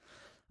crooked.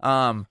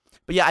 But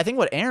yeah, I think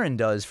what Aaron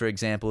does, for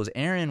example, is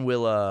Aaron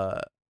will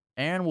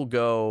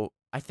go.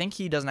 I think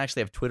he doesn't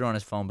actually have Twitter on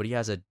his phone, but he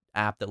has an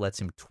app that lets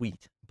him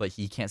tweet, but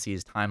he can't see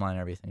his timeline and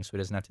everything, so he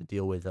doesn't have to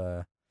deal with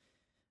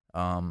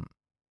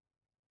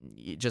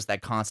just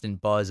that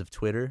constant buzz of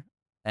Twitter.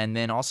 And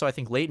then also I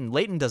think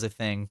Leighton does a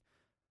thing.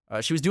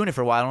 She was doing it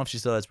for a while. I don't know if she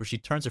still does, where she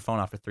turns her phone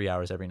off for 3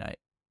 hours every night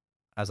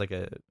as like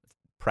a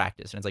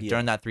practice. And it's like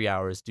during that 3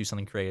 hours, do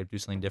something creative, do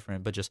something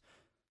different, but just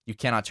You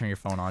cannot turn your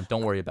phone on.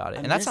 Don't worry about it.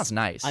 And that sounds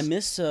nice. I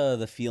miss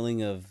the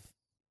feeling of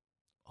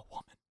a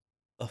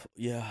woman.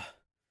 Yeah,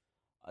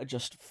 I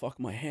just fuck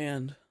my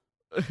hand.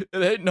 It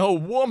ain't no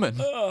woman.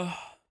 You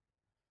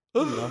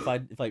know, if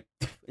I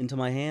into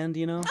my hand,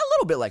 you know, A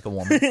little bit like a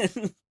woman.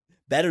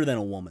 better than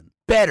a woman,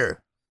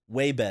 Better.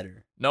 way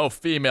better. No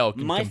female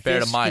can My compare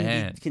to fist my can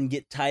hand. can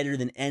get tighter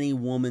than any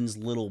woman's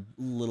little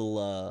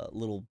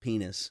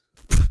penis.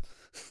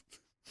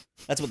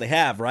 That's what they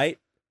have, right?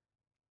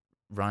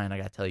 Ryan, I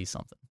gotta tell you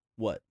something.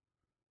 What?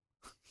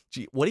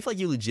 Gee, what if like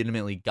you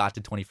legitimately got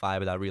to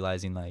 25 without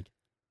realizing like,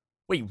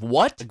 wait,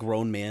 what? A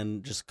grown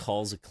man just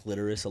calls a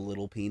clitoris a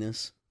little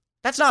penis.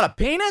 That's not a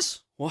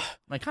penis? What?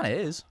 It kind of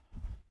is.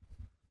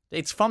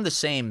 It's from the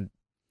same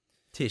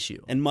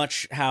tissue. And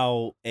much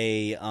how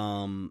a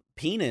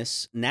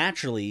penis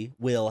naturally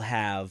will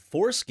have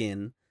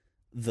foreskin,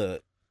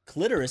 the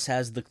clitoris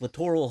has the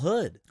clitoral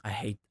hood.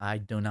 I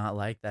do not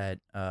like that.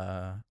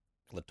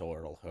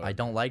 Clitoral hood. I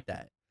don't like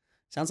that.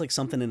 Sounds like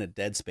something in a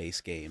Dead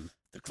Space game.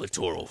 The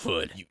clitoral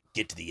hood. You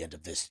get to the end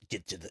of this,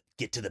 get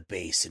to the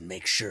base, and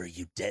make sure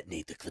you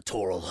detonate the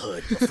clitoral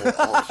hood before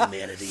all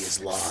humanity is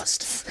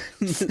lost.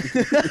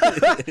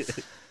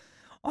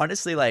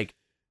 Honestly, like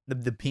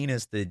the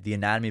penis, the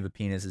anatomy of a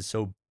penis is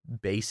so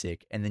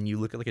basic, and then you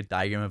look at like a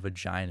diagram of a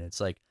vagina, it's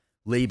like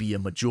labia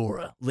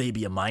majora,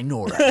 labia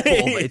minora.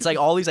 It's like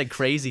all these like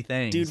crazy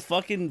things. Dude,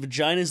 fucking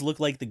vaginas look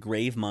like the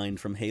grave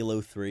mind from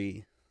Halo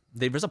 3.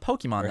 There's a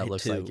Pokemon Or that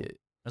looks 2. like it.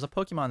 There's a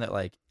Pokemon that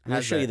like I'm gonna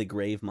has show you that. the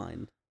grave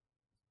mind.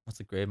 What's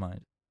the grave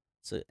mind?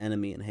 It's an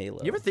enemy in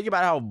Halo. You ever think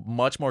about how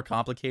much more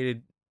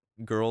complicated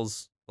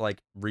girls'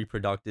 like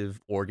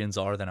reproductive organs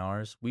are than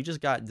ours? We just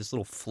got this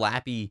little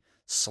flappy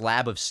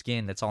slab of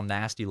skin that's all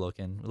nasty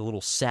looking, with a little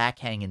sack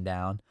hanging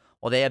down,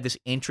 while they have this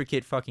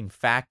intricate fucking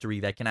factory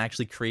that can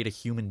actually create a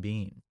human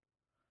being.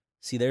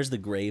 See, there's the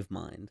grave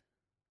mind.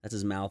 That's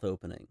his mouth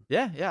opening.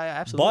 Yeah,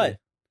 absolutely. But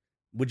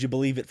would you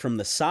believe it from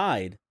the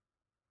side?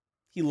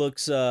 He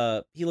looks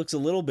a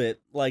little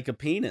bit like a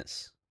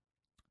penis.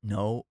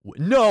 No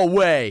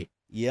way.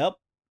 Yep.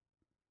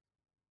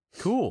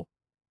 Cool.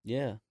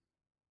 Yeah.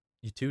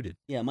 You tooted.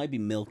 Yeah, it might be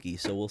milky,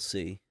 so we'll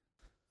see.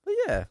 But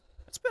yeah,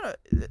 it's been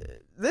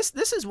this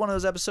is one of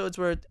those episodes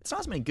where it's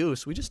not as many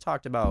goofs. We just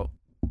talked about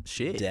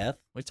shit. Death?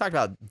 We talked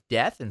about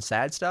death and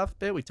sad stuff a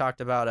bit. We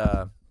talked about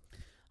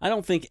I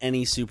don't think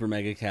any super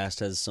mega cast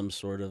has some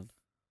sort of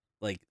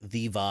like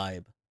the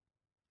vibe,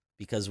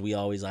 because we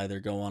always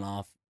either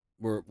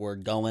we're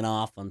going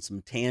off on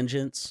some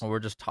tangents. we're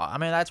just talking. I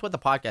mean, that's what the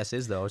podcast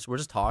is, though. We're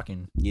just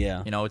talking.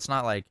 Yeah. You know, it's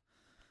not like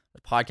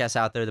podcasts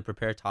out there that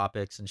prepare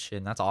topics and shit,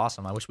 and that's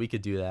awesome. I wish we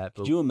could do that.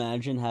 But Could you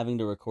imagine having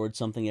to record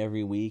something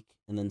every week,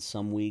 and then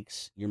some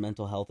weeks your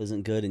mental health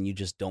isn't good and you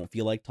just don't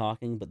feel like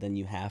talking, but then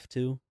you have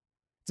to?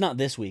 It's not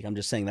this week. I'm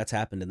just saying that's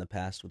happened in the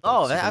past. With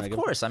oh, Super of Mega,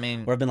 course. I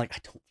mean, where I've been like, I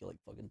don't feel like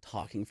fucking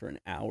talking for an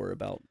hour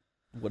about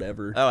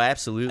whatever. oh,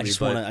 absolutely. I just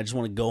but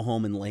want to go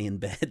home and lay in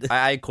bed.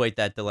 I equate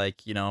that to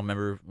like, you know,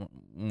 remember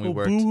when we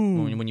worked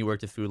when you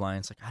worked at Food Lion?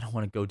 It's like, I don't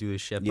want to go do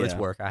this shit, but it's Yeah.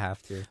 work. I have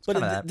to. It's But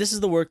kinda that. this is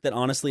the work that,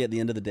 honestly, at the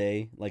end of the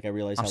day, like, I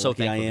realize I'm how so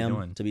lucky I thankful to be am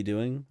doing. to be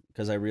doing,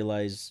 because I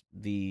realize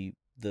the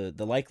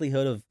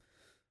likelihood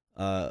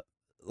of,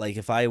 like,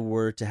 if I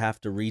were to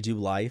have to redo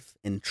life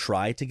and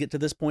try to get to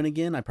this point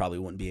again, I probably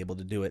wouldn't be able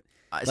to do it.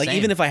 Like, Same.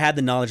 even if I had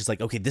the knowledge, it's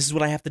like, okay, this is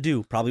what I have to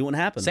do, probably wouldn't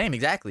happen. Same,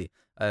 exactly.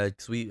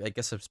 Because I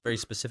guess it's a very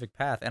specific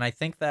path, and I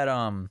think that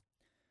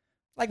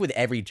like with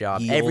every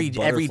job, The every old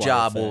butterfly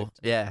job will, effect.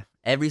 yeah,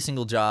 every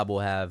single job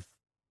will have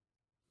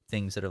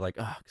things that are like,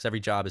 because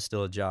every job is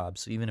still a job.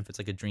 So even if it's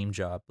like a dream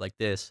job like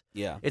this,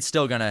 Yeah. it's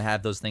still gonna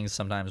have those things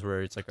sometimes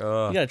where it's like,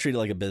 oh, You gotta treat it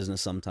like a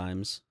business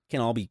sometimes.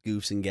 Can't all be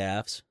goofs and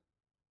gaffs.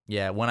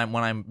 yeah. When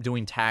I'm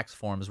doing tax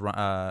forms,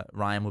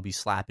 Ryan will be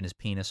slapping his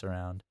penis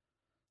around.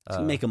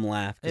 So make them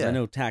laugh, because I yeah.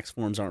 know tax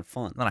forms aren't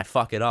fun. Then I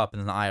fuck it up, and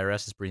then the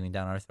IRS is breathing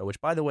down our throat.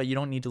 Which, by the way, you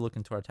don't need to look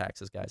into our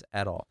taxes, guys,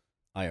 at all.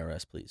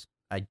 IRS, please.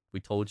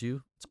 We told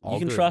you it's all You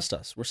can good. trust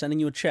us. We're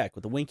sending you a check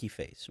with a winky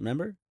face,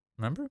 remember?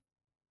 Remember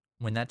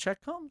when that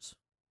check comes?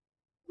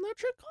 When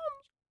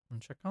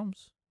Check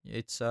comes.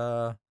 It's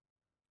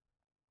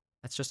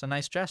that's just a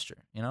nice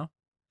gesture, you know.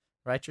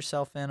 Write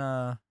yourself in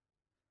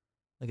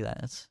look at that.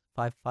 That's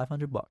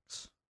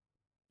 $500.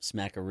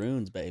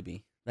 Smackaroons,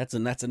 baby. That's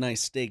a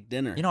nice steak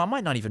dinner. You know, I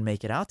might not even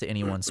make it out to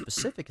anyone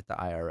specific at the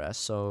IRS,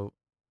 so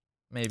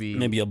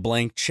maybe a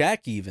blank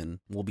check even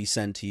will be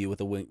sent to you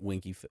with a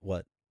winky.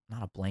 What?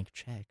 not a blank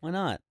check. Why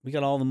not? We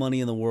got all the money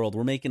in the world.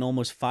 We're making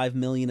almost $5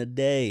 million a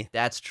day.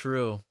 That's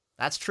true.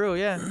 That's true.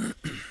 Yeah,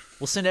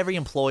 we'll send every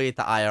employee at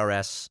the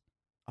IRS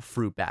a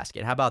fruit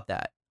basket. How about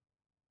that?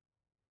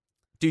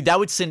 Dude, that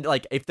would send,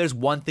 like, if there's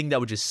one thing that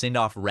would just send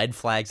off red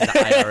flags at the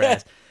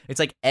IRS, it's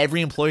like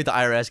every employee at the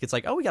IRS gets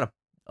like, oh, we got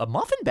a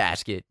muffin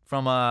basket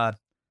from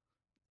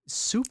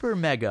Super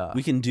Mega.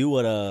 We can do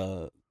what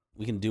the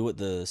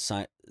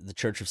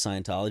Church of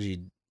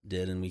Scientology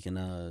did, and we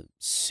can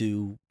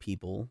sue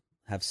people,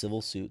 have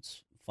civil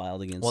suits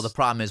filed against. Well, the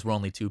problem is we're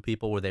only two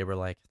people where they were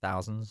like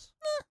thousands.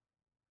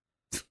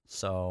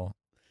 So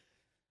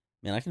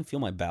Man, I can feel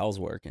my bowels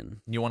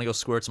working. You want to go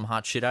squirt some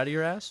hot shit out of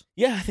your ass?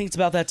 Yeah, I think it's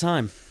about that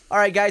time. All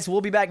right, guys,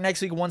 we'll be back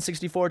next week,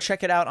 164.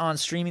 Check it out on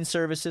streaming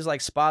services like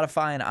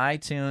Spotify and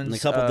iTunes. In a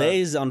couple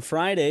days, on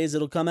Fridays,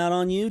 it'll come out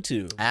on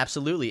YouTube.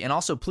 Absolutely. And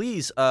also,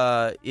 please,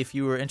 if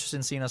you were interested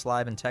in seeing us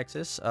live in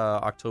Texas,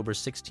 October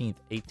 16th,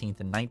 18th,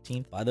 and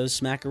 19th. Buy those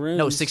smackaroons.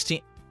 No,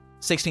 16th,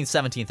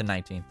 17th, and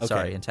 19th. Okay.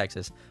 Sorry, in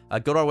Texas.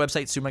 Go to our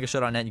website,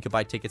 supermegashow.net. You can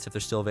buy tickets if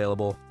they're still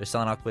available. They're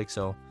selling out quick,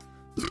 so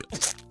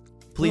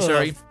please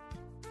hurry.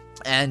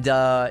 And,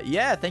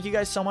 yeah, thank you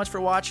guys so much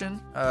for watching.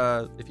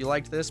 If you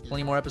liked this,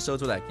 plenty more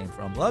episodes where that came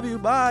from. Love you.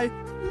 Bye.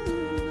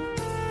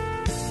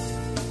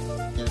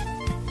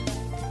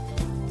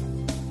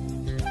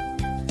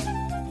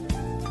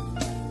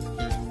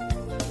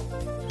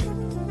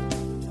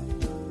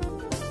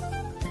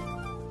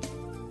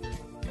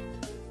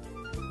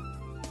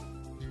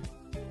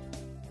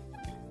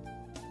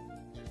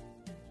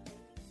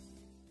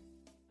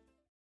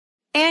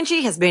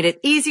 Angie has made it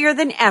easier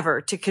than ever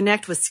to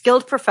connect with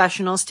skilled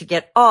professionals to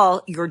get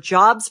all your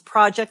jobs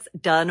projects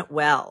done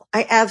well.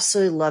 I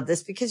absolutely love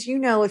this because, you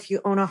know, if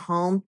you own a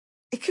home,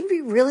 it can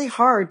be really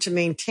hard to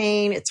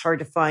maintain. It's hard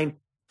to find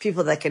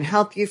people that can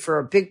help you for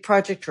a big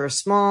project or a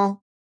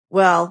small.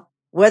 Well,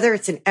 whether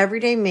it's in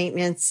everyday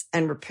maintenance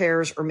and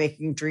repairs or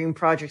making dream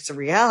projects a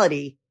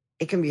reality,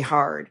 it can be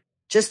hard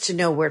just to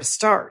know where to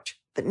start.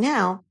 But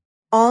now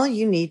all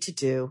you need to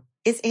do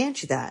is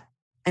Angie that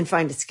and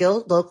find a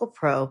skilled local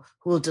pro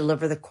who will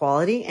deliver the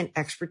quality and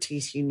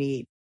expertise you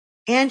need.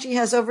 Angie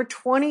has over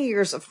 20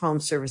 years of home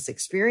service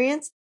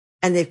experience,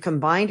 and they've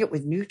combined it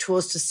with new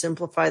tools to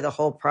simplify the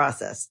whole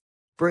process.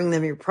 Bring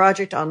them your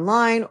project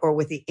online or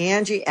with the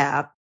Angie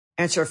app,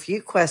 answer a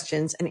few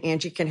questions, and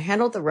Angie can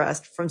handle the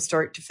rest from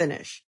start to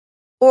finish.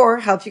 Or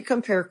help you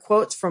compare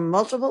quotes from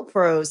multiple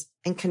pros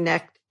and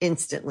connect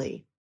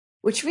instantly,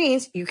 which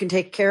means you can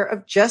take care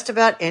of just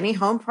about any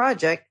home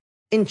project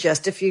in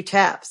just a few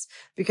taps.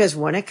 Because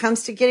when it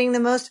comes to getting the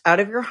most out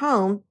of your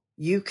home,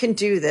 you can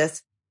do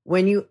this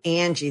when you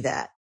Angie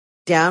that.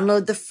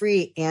 Download the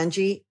free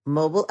Angie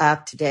mobile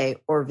app today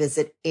or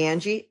visit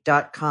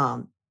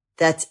Angie.com.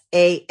 That's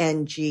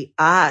ANGI.com.